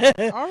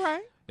then. All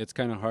right. It's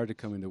kind of hard to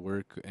come into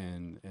work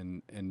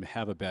and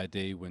have a bad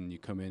day when you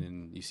come in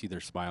and you see their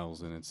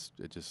smiles, and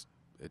it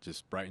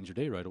just brightens your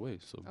day right away.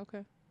 So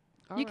Okay.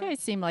 You guys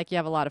seem like you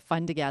have a lot of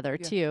fun together,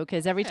 too,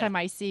 because every time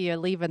I see you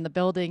leaving the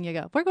building, you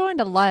go, we're going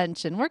to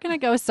lunch, and we're going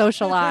to go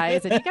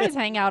socialize. And you guys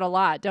hang out a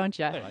lot, don't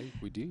you?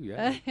 We do,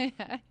 yeah.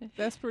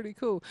 That's pretty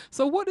cool.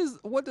 So what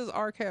does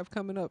ARC have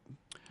coming up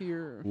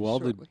here? Well,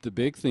 shortly? the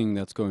big thing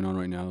that's going on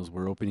right now is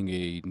we're opening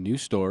a new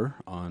store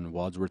on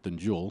Wadsworth and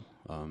Jewell.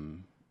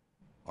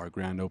 Our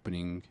grand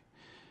opening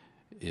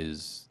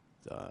is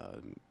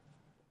the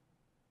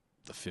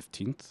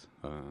 15th.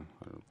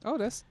 Oh,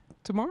 that's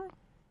tomorrow?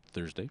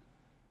 Thursday.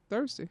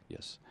 Thursday.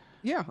 Yes.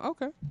 Yeah,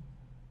 okay.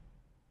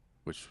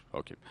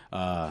 Okay.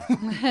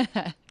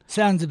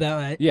 Sounds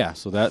about right. Yeah,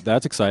 so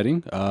that's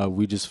exciting.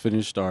 We just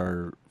finished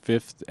our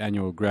 5th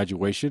annual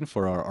graduation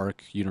for our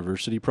ARC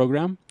University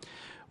program,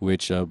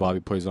 which Bobby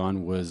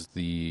Poison was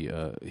he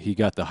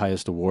got the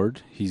highest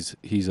award. He's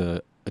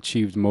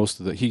achieved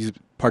he's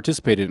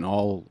participated in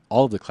all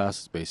of the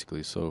classes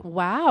basically. So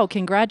wow,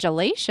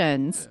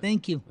 congratulations.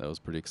 Thank you. That was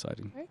pretty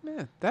exciting.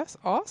 Amen. That's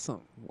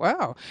awesome.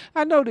 Wow.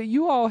 I know that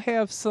you all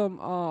have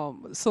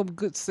some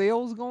good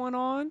sales going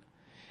on,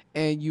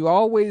 and you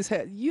always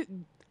have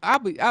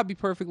I'll be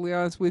perfectly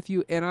honest with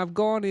you, and I've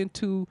gone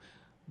into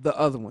the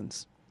other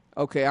ones.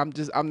 Okay, I'm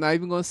not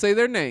even going to say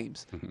their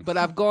names, but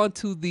I've gone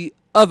to the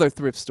other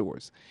thrift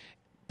stores.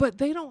 But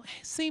they don't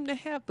seem to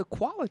have the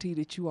quality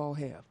that you all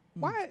have.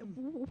 Why?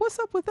 What's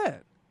up with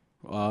that?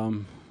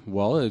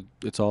 Well,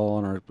 it's all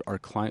on our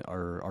client,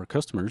 our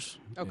customers.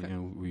 Okay. You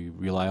know, we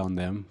rely on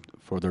them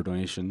for their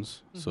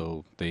donations,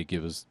 so they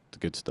give us the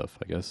good stuff,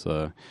 I guess.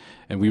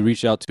 And we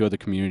reach out to other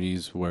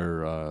communities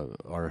where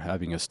are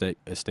having estate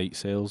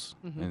sales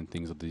and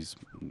things of these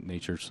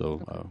nature.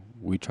 So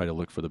we try to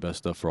look for the best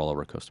stuff for all of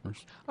our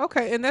customers.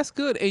 Okay, and that's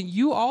good. And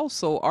you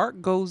also,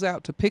 ARC goes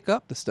out to pick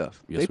up the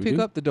stuff. Yes, they we pick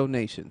do. up the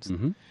donations.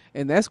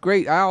 And that's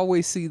great. I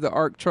always see the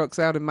ARC trucks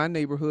out in my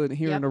neighborhood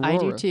here in Aurora. I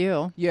do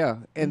too. Yeah,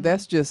 and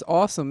that's just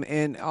awesome.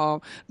 And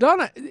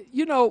Donna,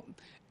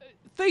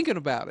 thinking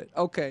about it,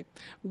 okay,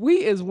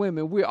 we as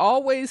women, we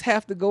always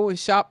have to go and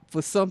shop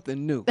for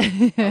something new.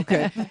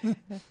 Okay.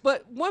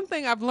 But one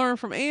thing I've learned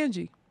from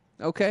Angie,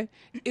 okay,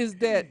 is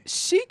that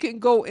she can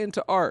go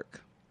into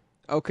ARC,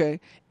 okay,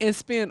 and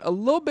spend a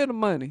little bit of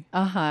money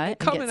and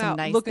coming out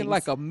looking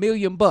like $1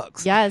 million.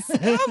 Yes.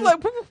 And I'm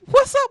like,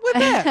 what's up with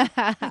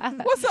that?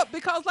 What's up?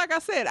 Because like I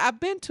said,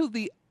 I've been to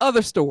the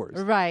other stores.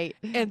 Right.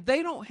 And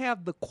they don't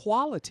have the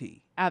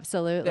quality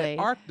Absolutely. that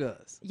ARC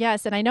does.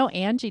 Yes, and I know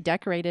Angie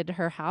decorated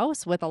her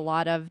house with a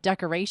lot of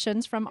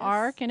decorations from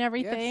ARC and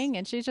everything,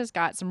 and she's just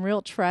got some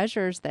real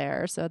treasures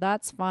there, so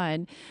that's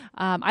fun.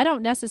 I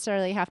don't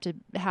necessarily have to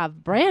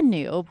have brand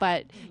new,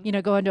 but,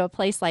 going to a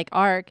place like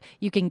ARC,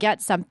 you can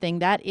get something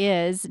that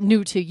is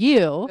new to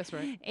you. That's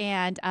right.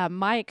 And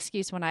my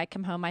excuse when I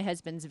come home, my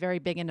husband's very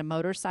big into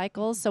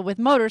motorcycles, so with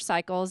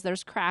motorcycles,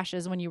 there's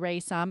crashes when you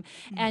race them,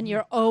 and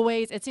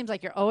it seems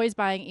like you're always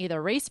buying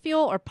either race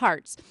fuel or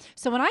parts.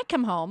 So when I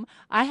come home,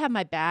 I have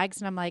my bags,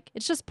 and I'm like,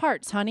 it's just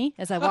parts, honey,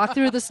 as I walk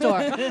through the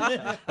store.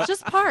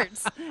 Just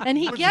parts. And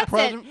he gets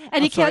it,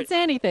 and he can't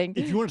say anything.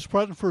 If you want to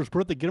surprise him for his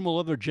birthday, get him a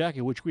leather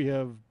jacket, which we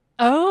have.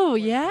 Oh,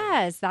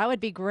 yes. That would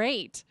be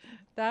great.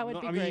 That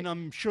would be great. I mean,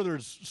 I'm sure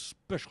there's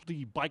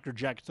specialty biker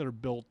jackets that are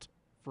built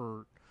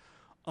for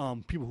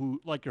people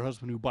who, like your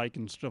husband, who bike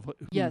and stuff,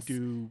 who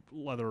do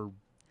leather.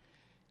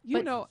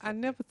 I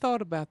never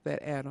thought about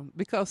that, Adam,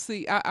 because,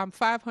 see, I'm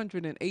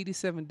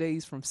 587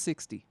 days from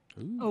 60.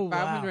 Oh,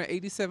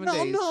 587 wow.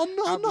 days.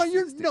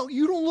 No,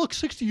 you don't look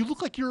 60. You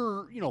look like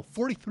you're,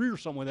 43 or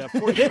something like that.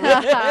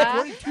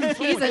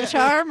 42. He's a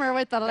charmer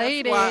with the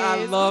ladies. That's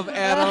why I love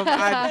Adam.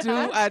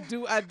 I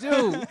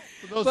do.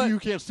 those of you who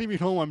can't see me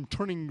at home, I'm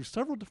turning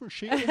several different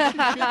shades of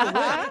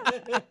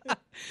red.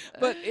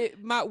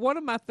 But one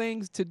of my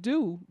things to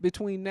do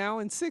between now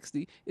and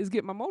 60 is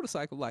get my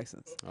motorcycle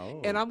license.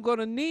 And I'm going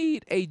to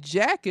need a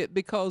jacket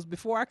because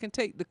before I can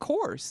take the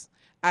course,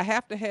 I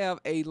have to have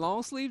a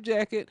long sleeve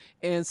jacket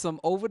and some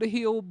over the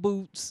heel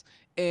boots.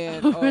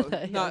 And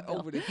not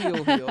over the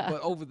heel,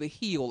 but over the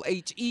heel,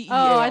 HEEL.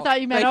 Oh, I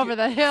thought you meant over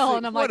the hill,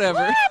 and I'm whatever.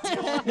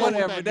 like, what?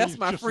 Whatever. That's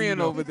my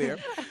friend over there.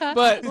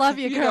 But love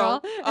you,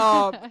 girl.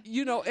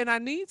 And I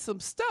need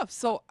some stuff,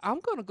 so I'm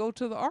gonna go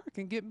to the Ark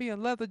and get me a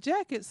leather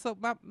jacket, so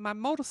my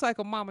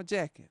motorcycle mama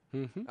jacket.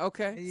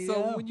 Okay,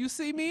 so when you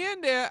see me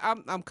in there,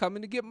 I'm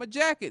coming to get my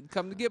jacket,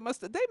 coming to get my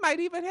stuff. They might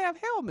even have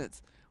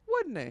helmets,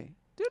 wouldn't they?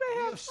 Do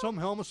they have some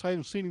helmets? I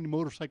haven't seen any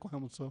motorcycle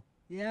helmets though.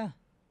 Yeah.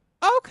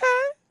 Okay.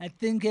 I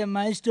think at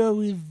my store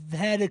we've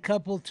had a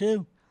couple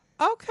too.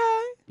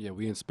 Okay. Yeah,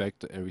 we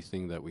inspect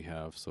everything that we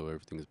have, so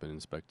everything has been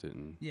inspected.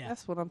 And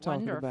that's what I'm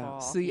talking about.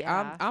 Wonderful. See,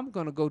 I'm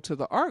going to go to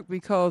the Ark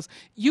because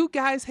you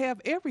guys have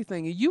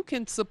everything, and you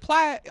can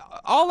supply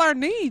all our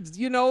needs,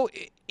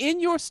 in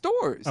your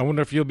stores. I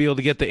wonder if you'll be able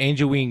to get the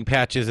angel wing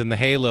patches and the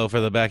halo for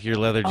the back of your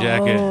leather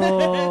jacket.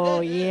 Oh,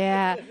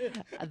 yeah.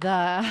 That'd be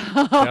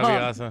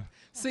awesome.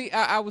 See,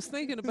 I was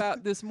thinking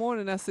about this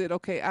morning. I said,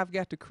 okay, I've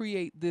got to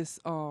create this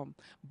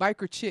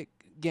biker chick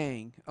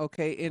gang,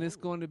 okay, and it's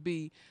going to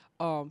be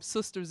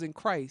Sisters in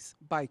Christ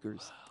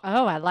bikers.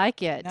 Oh, I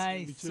like it.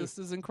 Nice.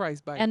 Sisters in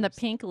Christ bikers. And the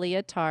pink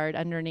leotard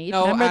underneath.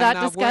 No, Remember I'm that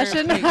not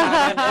discussion? Pink.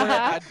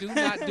 I do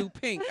not do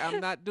pink. I'm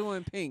not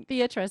doing pink.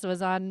 Beatrice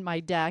was on my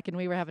deck, and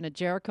we were having a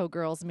Jericho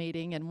girls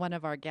meeting, and one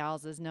of our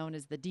gals is known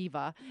as the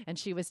diva, and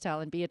she was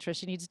telling Beatrice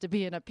she needs to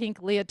be in a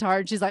pink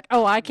leotard. She's like,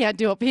 oh, I can't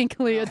do a pink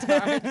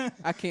leotard.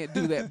 I can't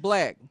do that.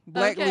 Black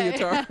Okay.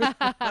 leotard.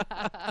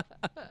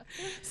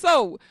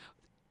 So,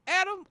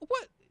 Adam,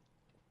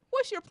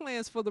 what's your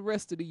plans for the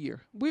rest of the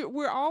year?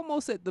 We're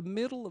almost at the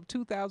middle of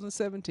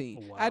 2017.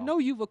 Oh, wow. I know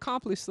you've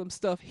accomplished some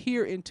stuff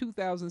here in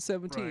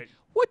 2017. Right.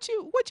 What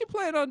you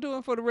plan on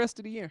doing for the rest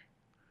of the year?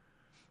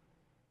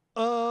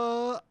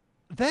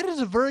 That is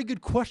a very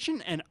good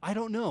question, and I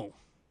don't know.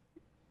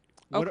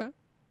 Okay.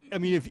 I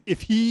mean,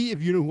 if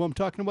you know who I'm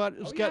talking about,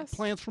 has got yes.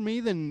 plans for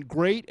me, then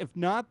great. If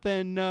not,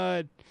 then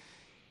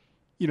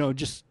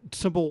just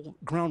simple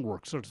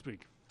groundwork, so to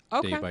speak.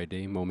 Okay. Day by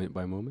day, moment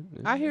by moment.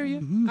 Yeah. I hear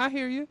you. I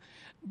hear you.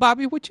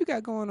 Bobby, what you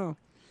got going on?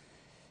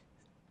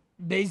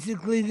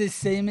 Basically the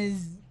same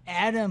as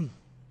Adam.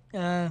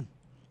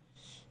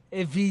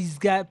 If he's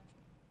got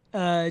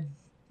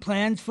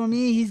plans for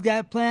me, he's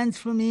got plans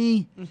for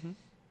me.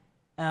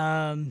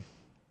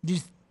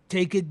 Just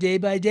take it day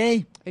by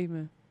day.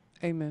 Amen.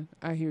 Amen.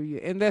 I hear you.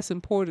 And that's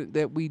important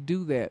that we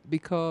do that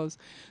because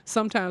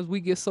sometimes we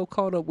get so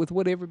caught up with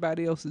what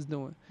everybody else is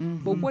doing.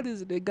 But what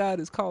is it that God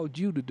has called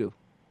you to do?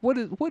 What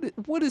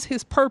is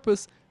his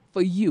purpose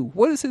for you?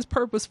 What is his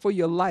purpose for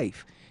your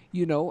life?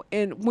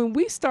 And when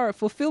we start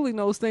fulfilling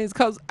those things,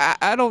 because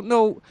I don't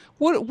know,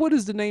 what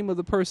is the name of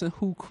the person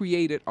who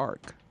created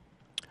Ark?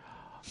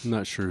 I'm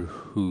not sure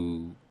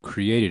who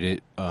created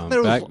it. I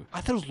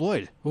thought it was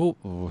Lloyd.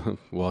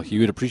 Well, he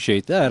would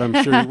appreciate that. I'm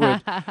sure he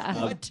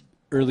would.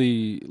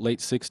 Late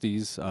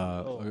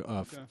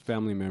 60s,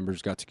 family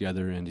members got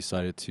together and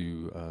decided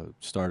to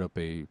start up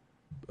a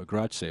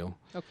garage sale.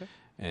 Okay.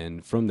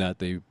 And from that,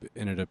 they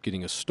ended up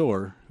getting a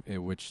store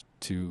in which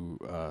to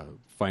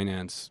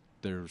finance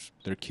their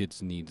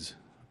kids' needs,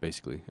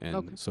 basically.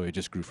 And so it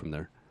just grew from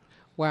there.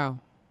 Wow.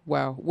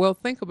 Well,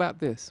 think about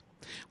this.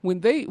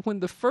 When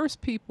the first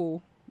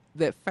people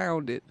that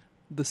founded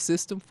the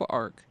system for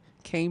Ark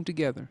came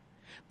together,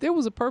 there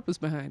was a purpose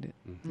behind it.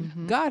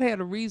 God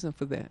had a reason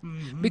for that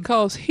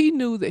because he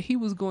knew that he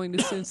was going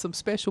to send some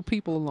special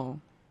people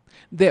along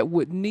that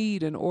would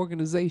need an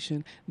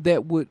organization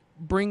that would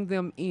bring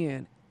them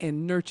in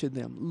and nurture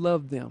them,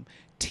 love them,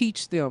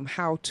 teach them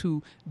how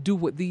to do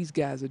what these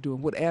guys are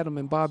doing, what Adam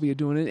and Bobby are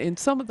doing, and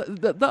some of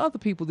the other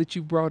people that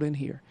you brought in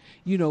here.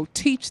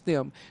 Teach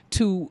them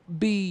to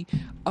be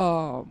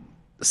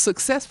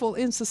successful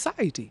in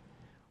society.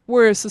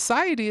 Whereas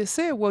society has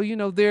said, well,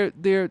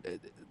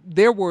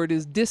 their word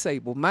is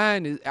disabled.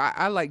 Mine is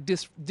I like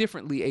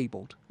differently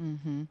abled.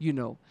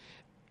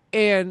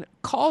 And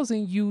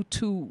causing you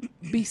to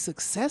be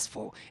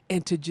successful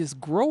and to just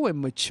grow and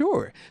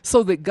mature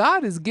so that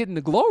God is getting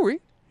the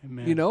glory.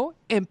 Amen.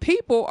 And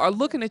people are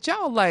looking at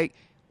y'all like,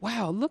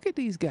 wow, look at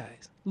these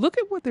guys. Look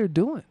at what they're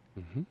doing.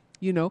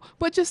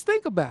 But just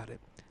think about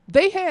it.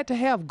 They had to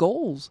have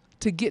goals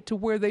to get to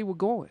where they were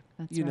going,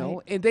 That's right.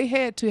 and they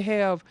had to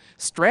have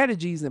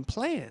strategies and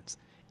plans.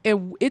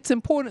 And it's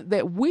important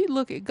that we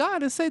look at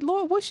God and say,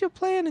 Lord, what's your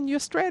plan and your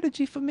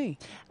strategy for me?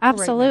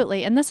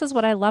 Absolutely. And this is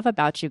what I love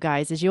about you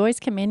guys is you always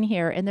come in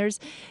here and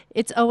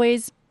it's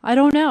always, I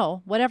don't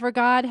know, whatever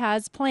God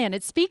has planned.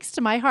 It speaks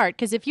to my heart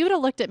because if you would have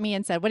looked at me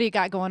and said, what do you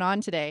got going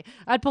on today?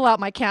 I'd pull out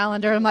my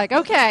calendar. I'm like,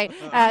 okay,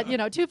 at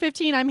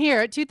 2:15 I'm here.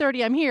 At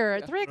 2:30 I'm here.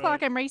 At 3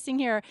 o'clock I'm racing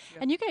here.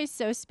 And you guys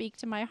so speak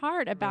to my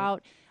heart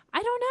about,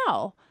 I don't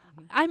know.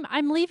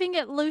 I'm leaving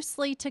it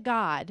loosely to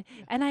God.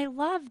 And I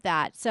love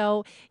that.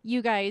 So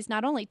you guys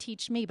not only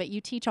teach me, but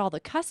you teach all the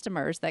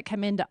customers that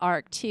come into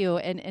ARC too,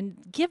 and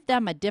give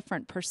them a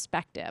different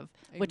perspective,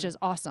 which is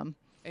awesome.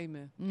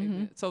 Amen.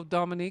 Amen. So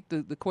Dominique,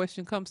 the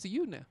question comes to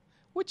you now.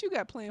 What you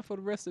got planned for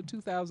the rest of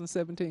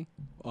 2017?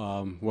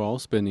 Well,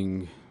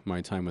 spending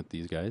my time with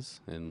these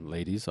guys and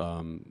ladies.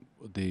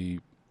 The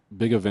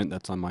big event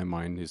that's on my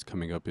mind is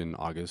coming up in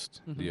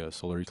August, the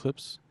solar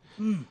eclipse.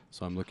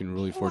 So I'm looking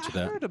really forward to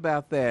that. I heard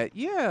about that.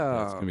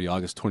 Yeah. It's going to be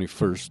August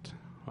 21st.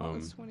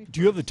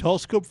 Do you have the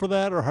telescope for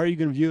that, or how are you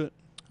going to view it?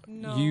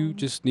 No. You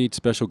just need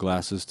special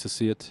glasses to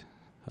see it.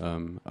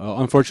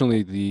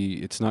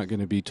 Unfortunately, it's not going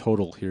to be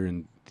total here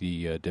in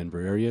the Denver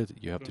area.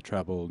 You have to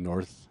travel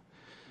north.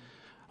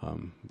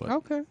 But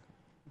okay.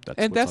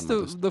 That's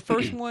the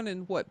first one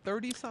in what,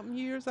 30-something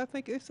years, I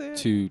think it said?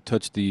 To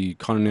touch the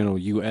continental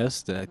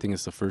U.S., I think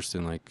it's the first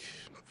in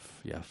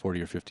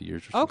 40 or 50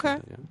 years or something. Okay.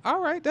 Like that, All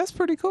right. That's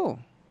pretty cool.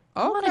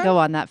 I want to go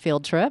on that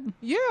field trip.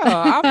 Yeah.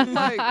 I'm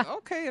like,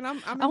 okay, and I'm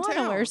in I want to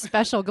town. wear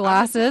special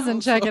glasses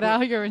and check it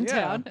out here in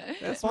town.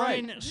 That's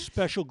Fine right.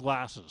 special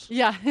glasses.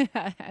 Yeah.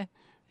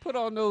 Put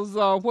on those,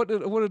 what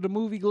are the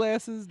movie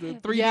glasses? The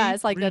 3D? Yeah,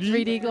 it's like the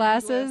 3D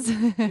glasses.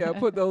 Yeah,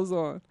 put those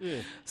on.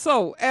 Yeah.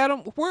 So, Adam,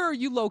 where are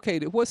you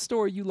located? What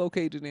store are you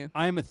located in?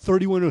 I am at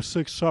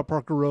 3106 South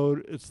Parker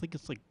Road. It's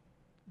like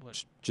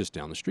just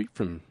down the street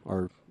from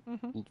our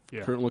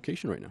current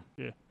location right now.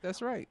 Yeah.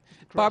 That's right.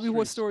 Across Bobby,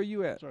 what streets. store are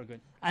you at? Sorry,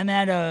 good. I'm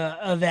at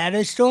a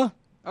Vada store,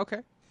 Okay.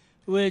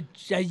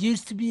 which I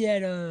used to be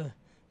at a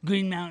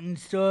Green Mountain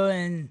store,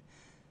 and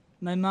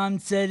my mom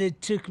said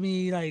it took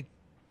me like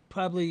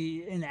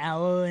probably an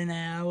hour and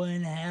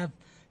a half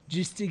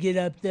just to get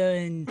up there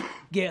and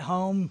get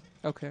home.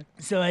 Okay.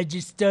 So I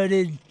just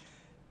started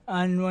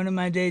on one of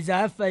my days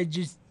off. I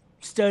just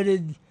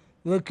started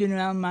looking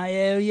around my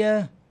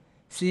area,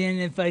 seeing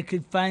if I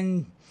could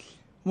find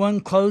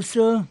one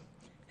closer,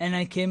 and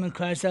I came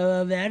across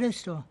our Vada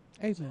store,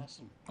 Amen.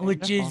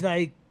 which is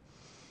like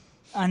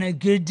on a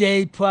good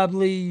day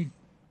probably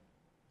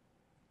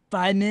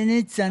 5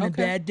 minutes, on a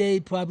Okay. bad day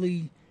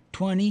probably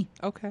 20.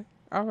 Okay.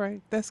 All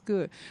right. That's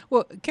good.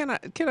 Well, can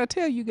I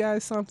tell you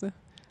guys something?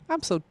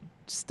 I'm so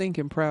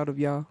stinking proud of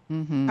y'all.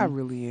 I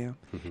really am.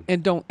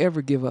 And don't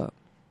ever give up.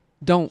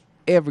 Don't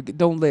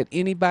let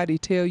anybody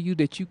tell you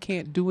that you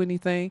can't do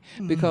anything,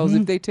 because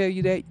if they tell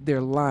you that,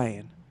 they're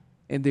lying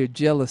and they're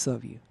jealous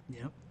of you.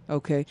 Yep.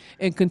 Okay?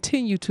 And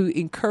continue to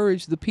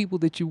encourage the people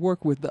that you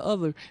work with, the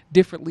other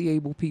differently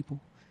able people.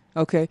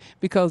 Okay?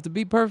 Because to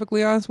be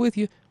perfectly honest with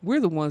you,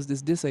 we're the ones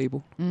that's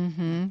disabled. We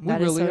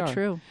That is really so are.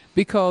 true.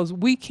 Because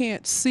we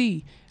can't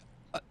see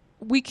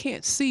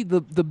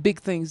the big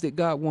things that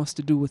God wants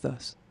to do with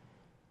us.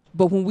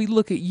 But when we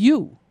look at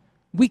you,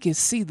 we can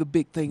see the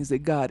big things that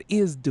God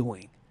is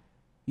doing.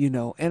 You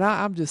know, and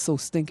I'm just so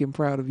stinking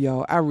proud of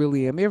y'all. I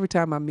really am. Every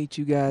time I meet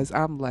you guys,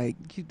 I'm like,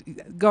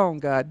 go on,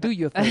 God, do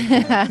your thing.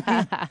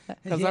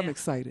 Because I'm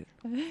excited.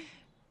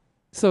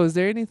 So is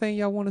there anything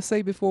y'all want to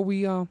say before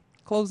we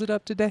close it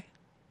up today?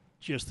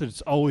 Just that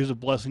it's always a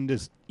blessing to,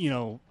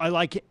 I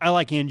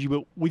like Angie,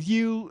 but with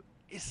you,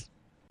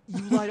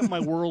 you light up my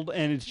world,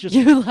 and it's just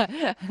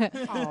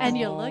And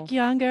you look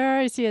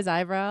younger. You see his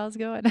eyebrows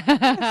going.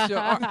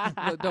 Sure.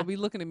 Look, don't be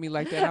looking at me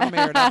like that. I'm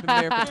married. I've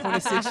been married for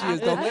 26 years.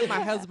 Don't let my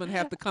husband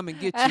have to come and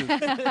get you.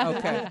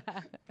 Okay.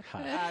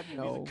 I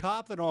know. He's a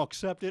cop, and I'll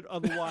accept it.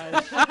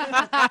 Otherwise,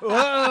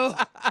 whoa.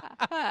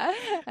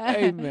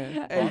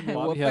 Amen. Amen. Bobby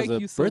Well, has thank a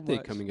you so birthday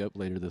much. coming up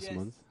later this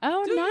month.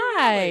 Oh,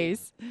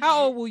 nice.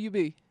 How old will you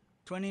be?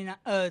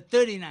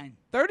 39.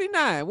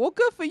 39. Well,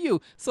 good for you.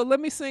 So let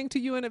me sing to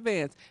you in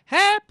advance.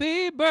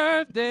 Happy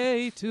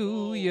birthday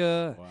to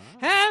you.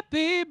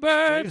 Happy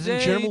birthday. ladies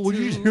and gentlemen, would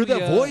you to hear that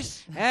ya.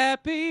 voice?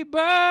 Happy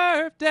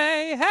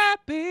birthday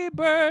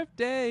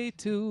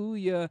to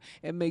you.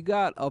 And may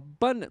God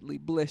abundantly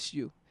bless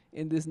you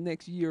in this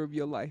next year of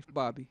your life,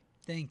 Bobby.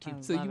 Thank you.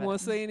 So you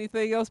want to say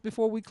anything else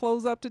before we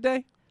close up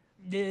today?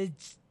 I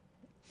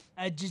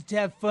just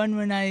have fun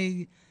when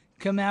I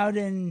come out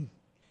and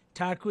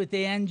talk with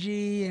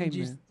Angie and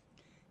just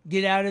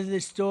get out of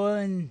the store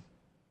and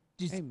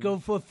just go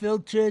for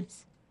field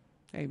trips.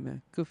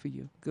 Amen. Good for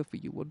you. Good for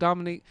you. Well,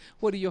 Dominique,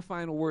 what are your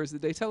final words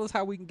today? Tell us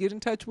how we can get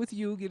in touch with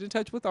you, get in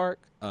touch with ARC.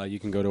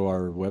 You can go to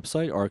our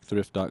website,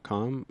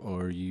 arcthrift.com,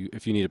 or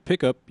if you need a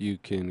pickup, you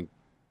can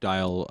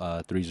dial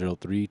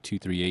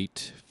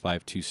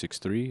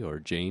 303-238-5263 or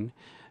Jane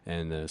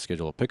and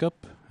schedule a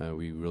pickup.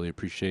 We really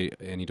appreciate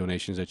any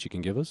donations that you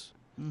can give us.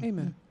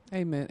 Amen.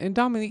 Amen. And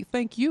Dominique,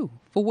 thank you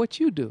for what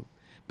you do,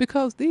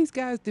 because these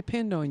guys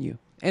depend on you.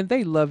 and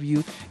they love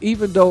you,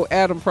 even though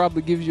Adam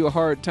probably gives you a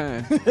hard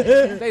time.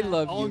 They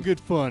love you. All in good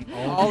fun.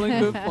 All in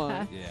good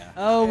fun.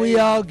 Oh, we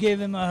all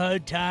give him a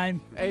hard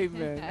time.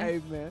 Amen.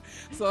 Amen.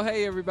 So,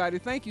 hey, everybody,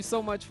 thank you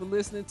so much for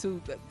listening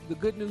to the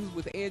Good News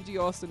with Angie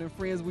Austin and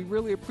Friends. We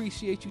really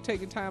appreciate you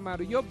taking time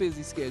out of your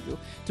busy schedule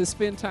to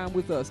spend time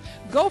with us.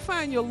 Go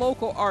find your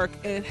local ARC,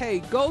 and, hey,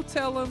 go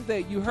tell them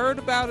that you heard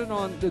about it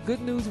on the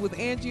Good News with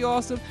Angie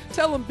Austin.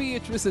 Tell them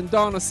Beatrice and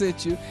Donna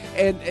sent you.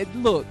 And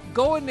look,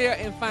 go in there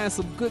and find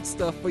some good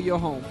stuff for your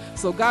home.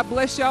 So God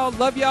bless y'all.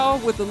 Love y'all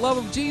with the love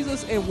of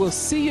Jesus, and we'll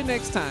see you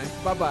next time.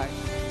 Bye-bye.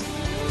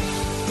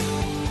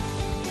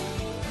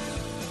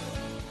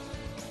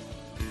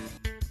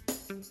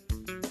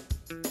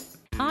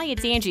 Hi,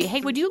 it's Angie. Hey,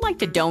 would you like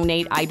to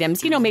donate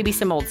items? Maybe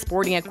some old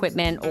sporting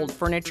equipment, old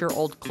furniture,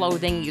 old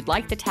clothing. You'd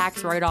like the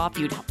tax write-off.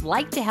 You'd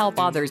like to help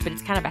others, but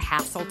it's kind of a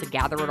hassle to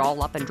gather it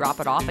all up and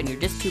drop it off, and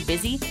you're just too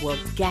busy? Well,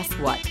 guess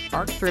what?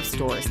 ARC Thrift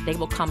Stores, they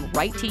will come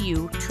right to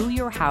you, to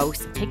your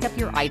house, pick up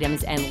your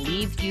items, and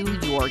leave you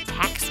your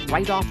tax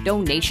write-off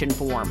donation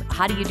form.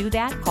 How do you do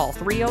that? Call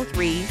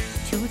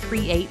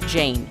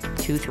 303-238-JANE,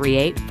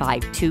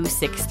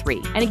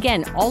 238-5263. And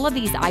again, all of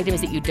these items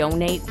that you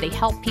donate, they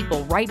help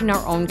people right in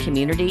our own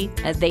community.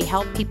 They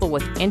help people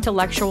with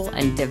intellectual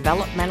and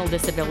developmental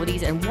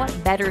disabilities, and what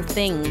better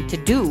thing to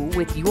do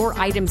with your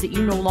items that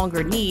you no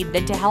longer need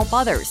than to help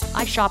others?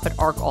 I shop at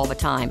ARC all the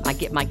time. I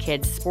get my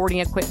kids sporting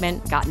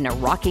equipment, gotten a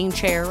rocking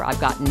chair, I've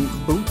gotten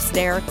boots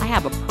there. I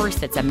have a purse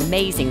that's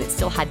amazing that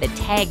still had the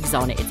tags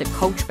on it. It's a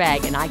Coach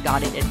bag, and I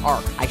got it at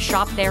ARC. I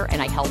shop there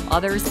and I help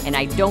others, and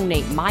I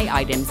donate my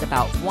items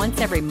about once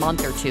every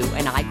month or two,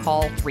 and I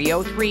call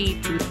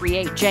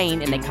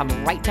 303-238-JANE, and they come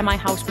right to my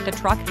house with a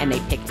truck and they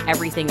pick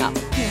everything up.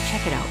 Here,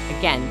 check it out.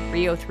 Again,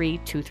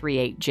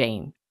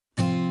 303-238-JANE.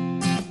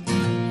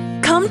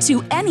 Come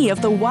to any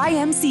of the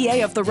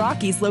YMCA of the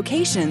Rockies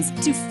locations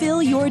to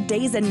fill your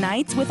days and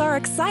nights with our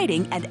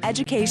exciting and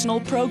educational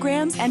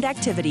programs and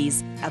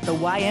activities. At the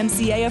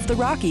YMCA of the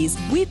Rockies,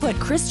 we put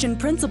Christian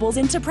principles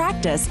into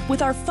practice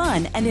with our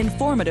fun and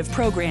informative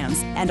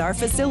programs, and our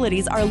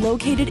facilities are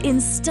located in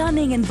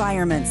stunning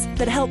environments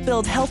that help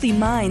build healthy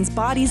minds,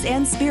 bodies,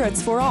 and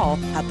spirits for all.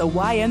 At the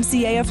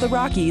YMCA of the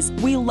Rockies,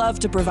 we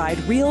love to provide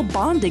real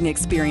bonding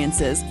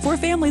experiences for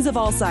families of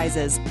all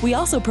sizes. We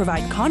also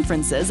provide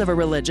conferences of a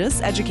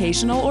religious,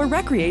 educational, or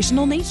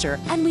recreational nature,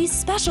 and we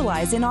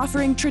specialize in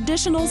offering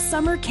traditional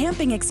summer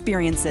camping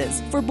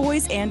experiences for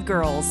boys and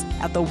girls.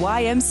 At the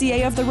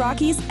YMCA of the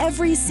Rockies,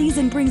 every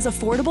season brings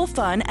affordable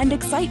fun and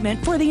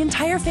excitement for the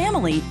entire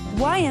family.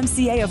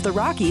 YMCA of the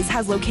Rockies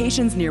has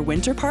locations near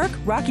Winter Park,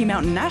 Rocky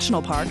Mountain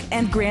National Park,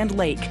 and Grand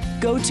Lake.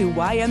 Go to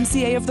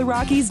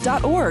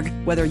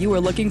ymcaoftherockies.org. Whether you are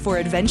looking for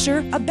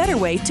adventure, a better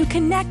way to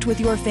connect with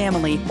your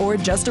family, or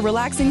just a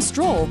relaxing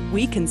stroll,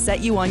 we can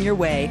set you on your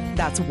way.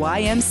 That's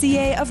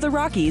ymcaoftherockies.org.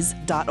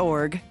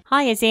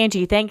 Hi, it's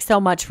Angie. Thanks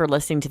so much for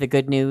listening to The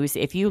Good News.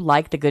 If you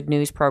like The Good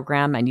News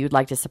program and you'd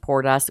like to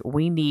support us,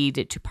 we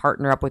need to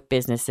partner up with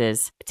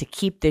businesses to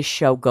keep this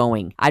show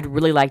going. I'd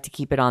really like to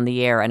keep it on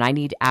the air, and I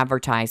need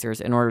advertisers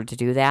in order to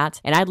do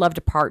that. And I'd love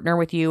to partner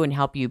with you and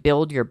help you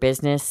build your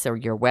business or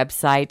your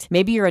website.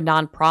 Maybe you're a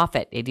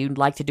nonprofit and you'd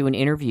like to do an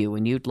interview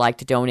and you'd like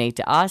to donate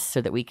to us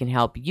so that we can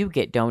help you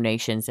get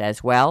donations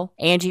as well.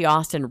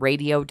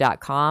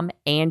 AngieAustinRadio.com,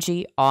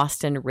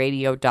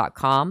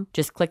 AngieAustinRadio.com.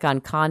 Just click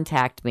on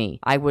Contact Me.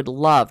 I would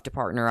love to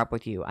partner up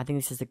with you. I think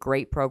this is a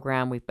great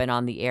program. We've been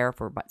on the air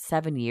for about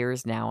 7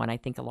 years now, and I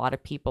think a lot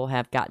of people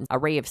have gotten a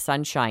ray of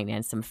sunshine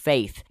and some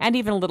faith and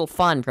even a little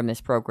fun from this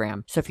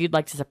program. So if you'd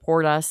like to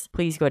support us,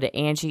 please go to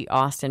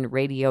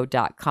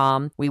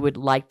AngieAustinRadio.com. We would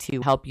like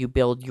to help you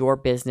build your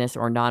business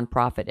or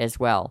nonprofit as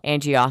well.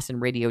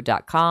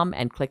 AngieAustinRadio.com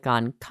and click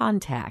on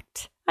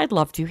Contact. I'd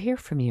love to hear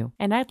from you,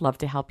 and I'd love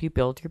to help you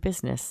build your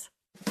business.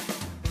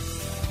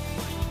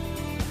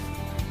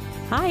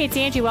 Hi, it's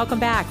Angie. Welcome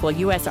back. Well,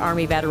 U.S.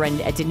 Army veteran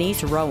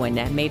Denise Rowan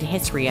made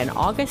history on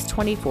August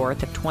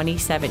 24th of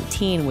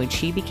 2017 when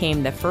she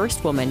became the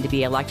first woman to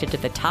be elected to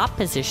the top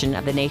position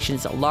of the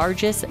nation's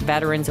largest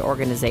veterans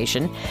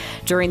organization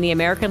during the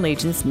American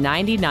Legion's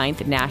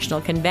 99th National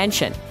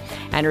Convention.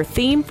 And her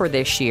theme for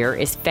this year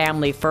is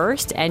Family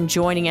First. And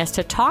joining us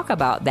to talk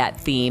about that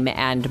theme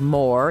and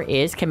more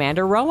is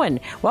Commander Rowan.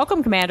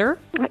 Welcome, Commander.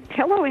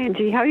 Hello,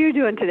 Angie. How are you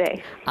doing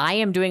today? I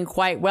am doing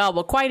quite well.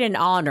 Well, quite an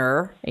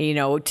honor,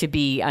 to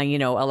be,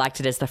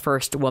 elected as the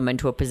first woman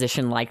to a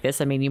position like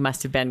this. I mean, you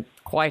must have been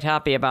quite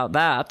happy about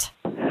that.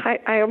 I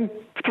am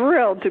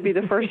thrilled to be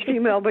the first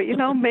female, but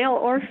male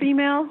or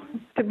female,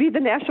 to be the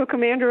national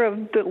commander of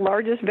the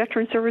largest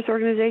veteran service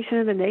organization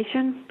in the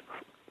nation.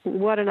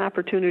 What an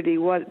opportunity.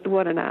 What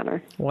an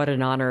honor. What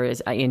an honor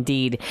is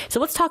indeed. So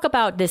let's talk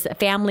about this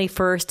Family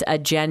First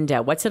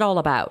agenda. What's it all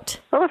about?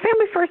 Well, the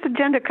Family First first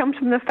agenda comes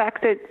from the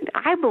fact that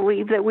I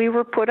believe that we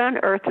were put on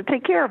earth to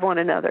take care of one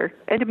another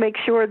and to make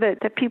sure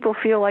that people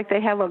feel like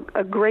they have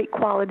a great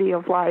quality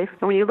of life.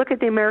 And when you look at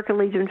the American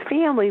Legion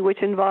family,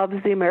 which involves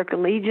the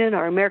American Legion,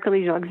 our American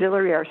Legion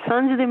Auxiliary, our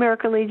Sons of the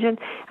American Legion,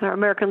 and our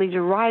American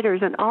Legion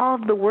Riders, and all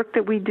of the work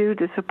that we do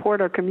to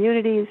support our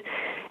communities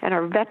and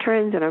our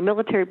veterans and our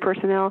military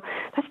personnel,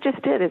 that's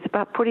just it. It's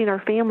about putting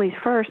our families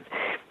first.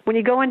 When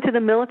you go into the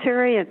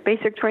military and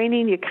basic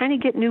training, you kind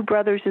of get new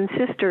brothers and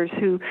sisters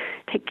who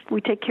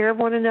we take care of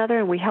one another,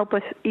 and we help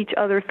each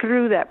other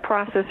through that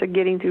process of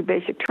getting through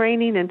basic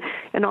training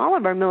and all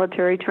of our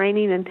military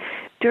training. And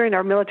during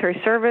our military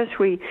service,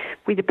 we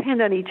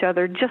depend on each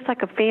other just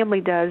like a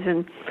family does.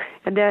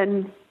 And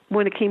then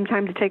when it came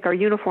time to take our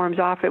uniforms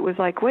off, it was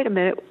like, wait a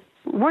minute,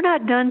 we're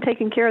not done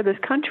taking care of this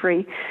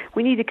country.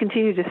 We need to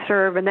continue to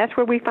serve. And that's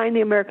where we find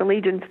the American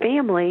Legion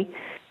family.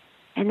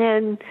 And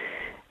then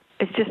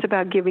it's just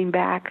about giving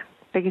back,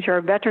 making sure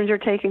our veterans are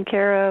taken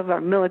care of,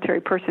 our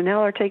military personnel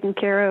are taken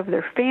care of,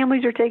 their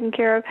families are taken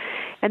care of,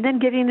 and then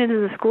getting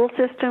into the school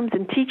systems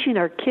and teaching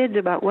our kids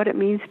about what it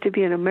means to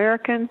be an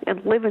American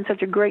and live in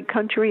such a great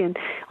country and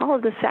all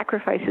of the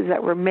sacrifices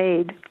that were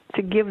made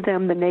to give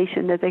them the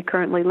nation that they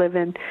currently live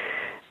in.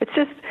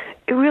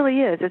 It really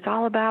is. It's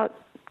all about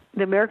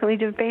the American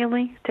Legion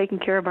family taking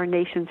care of our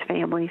nation's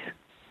families.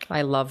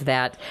 I love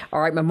that.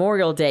 All right,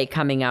 Memorial Day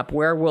coming up.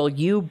 Where will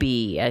you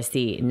be as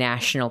the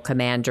national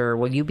commander?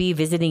 Will you be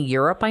visiting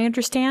Europe, I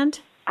understand?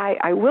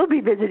 I will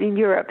be visiting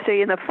Europe. So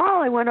in the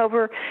fall, I went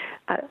over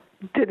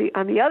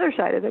on the other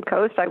side of the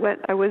coast. I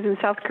was in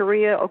South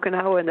Korea,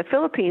 Okinawa, and the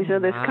Philippines. So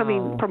this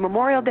coming for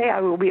Memorial Day, I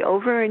will be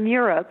over in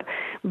Europe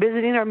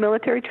visiting our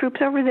military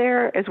troops over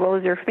there as well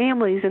as their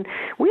families. And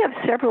we have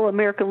several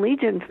American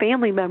Legion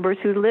family members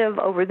who live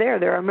over there.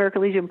 There are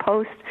American Legion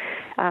posts.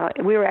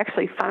 We were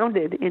actually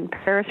founded in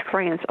Paris,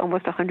 France,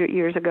 almost 100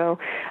 years ago.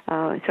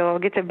 So I'll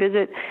get to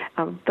visit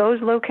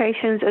those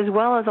locations as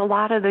well as a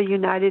lot of the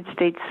United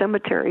States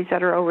cemeteries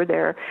that are over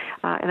there.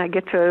 And I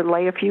get to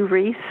lay a few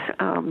wreaths,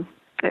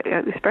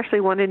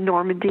 especially one in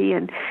Normandy,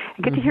 and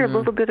I get to hear a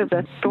little bit of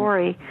that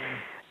story.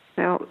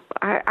 Now,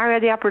 I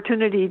had the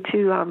opportunity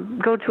to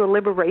go to a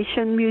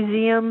liberation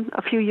museum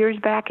a few years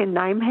back in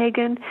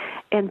Nijmegen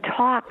and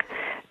talk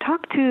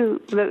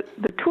to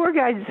the tour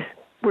guides.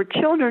 Were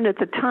children at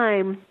the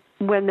time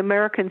when the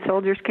American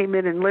soldiers came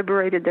in and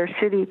liberated their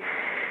city,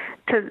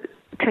 to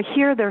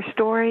hear their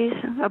stories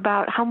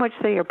about how much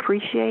they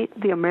appreciate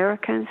the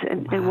Americans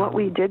and what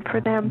we did for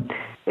them.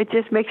 It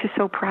just makes you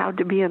so proud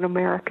to be an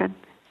American.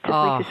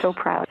 Makes you so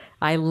proud.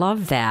 I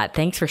love that.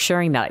 Thanks for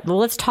sharing that. Well,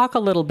 let's talk a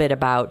little bit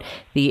about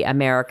the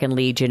American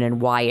Legion and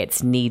why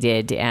it's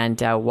needed and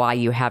why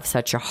you have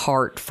such a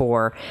heart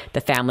for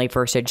the Family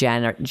First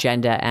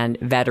agenda and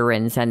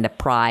veterans and the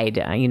pride,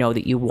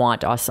 that you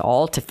want us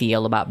all to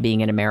feel about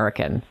being an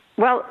American.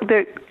 Well,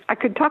 I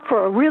could talk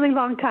for a really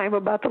long time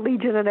about the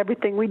Legion and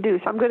everything we do.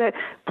 So I'm going to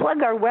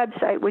plug our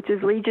website, which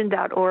is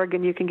legion.org,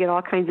 and you can get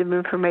all kinds of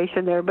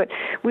information there. But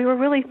we were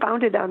really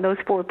founded on those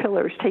 4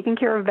 pillars, taking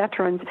care of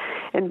veterans.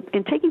 And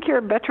in taking care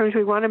of veterans,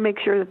 we want to make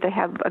sure that they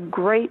have a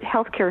great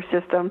healthcare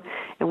system.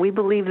 And we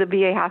believe the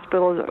VA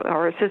hospitals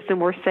are a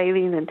system we're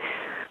saving. And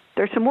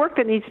there's some work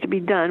that needs to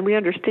be done. We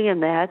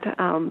understand that,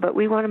 but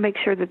we want to make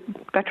sure that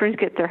veterans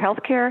get their health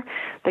care,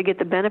 they get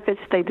the benefits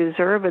they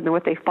deserve and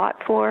what they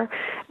fought for.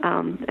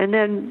 And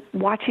then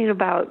watching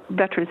about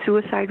veteran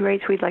suicide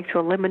rates, we'd like to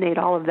eliminate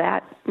all of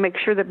that, make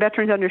sure that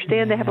veterans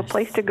understand they have a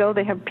place to go,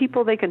 they have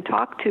people they can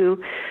talk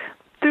to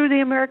through the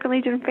American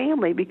Legion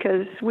family,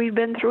 because we've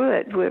been through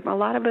it. A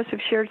lot of us have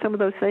shared some of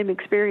those same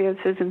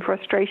experiences and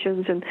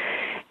frustrations, and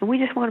we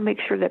just want to make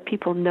sure that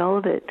people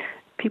know that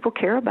people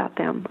care about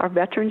them. Our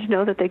veterans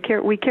know that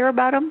we care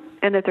about them,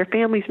 and that their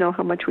families know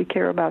how much we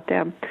care about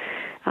them.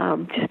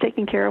 Just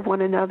taking care of one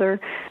another,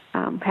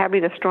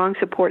 having a strong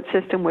support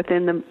system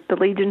within the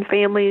Legion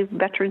family,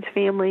 veterans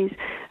families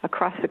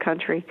across the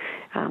country.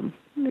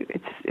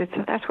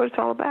 That's what it's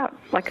all about.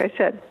 Like I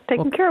said,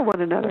 taking care of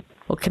one another.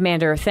 Well,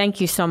 Commander, thank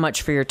you so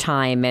much for your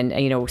time. And,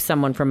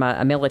 someone from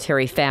a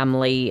military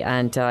family,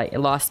 and I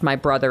lost my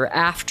brother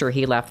after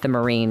he left the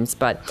Marines,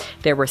 but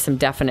there were some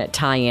definite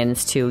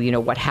tie-ins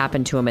to, what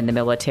happened to him in the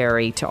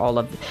military, to all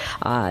of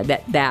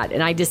that.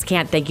 And I just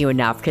can't thank you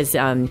enough, because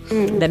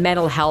the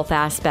mental health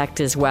aspect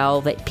as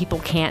well, that people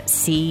can't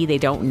see. They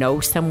don't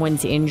know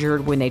someone's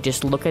injured. When they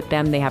just look at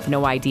them, they have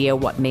no idea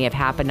what may have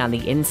happened on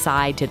the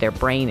inside to their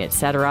brain,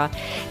 etc.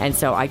 And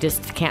so I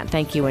just can't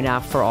thank you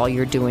enough for all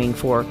you're doing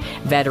for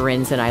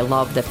veterans. And I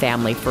love the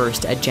Family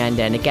First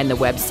agenda. And again, the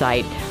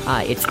website,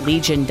 it's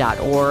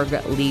legion.org,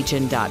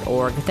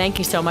 legion.org. Thank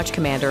you so much,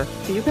 Commander.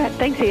 You bet.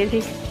 Thanks,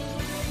 Angie.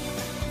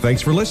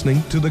 Thanks for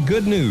listening to The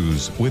Good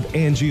News with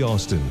Angie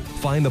Austin.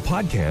 Find the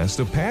podcast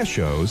of past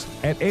shows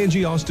at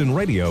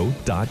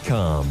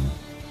angieaustinradio.com.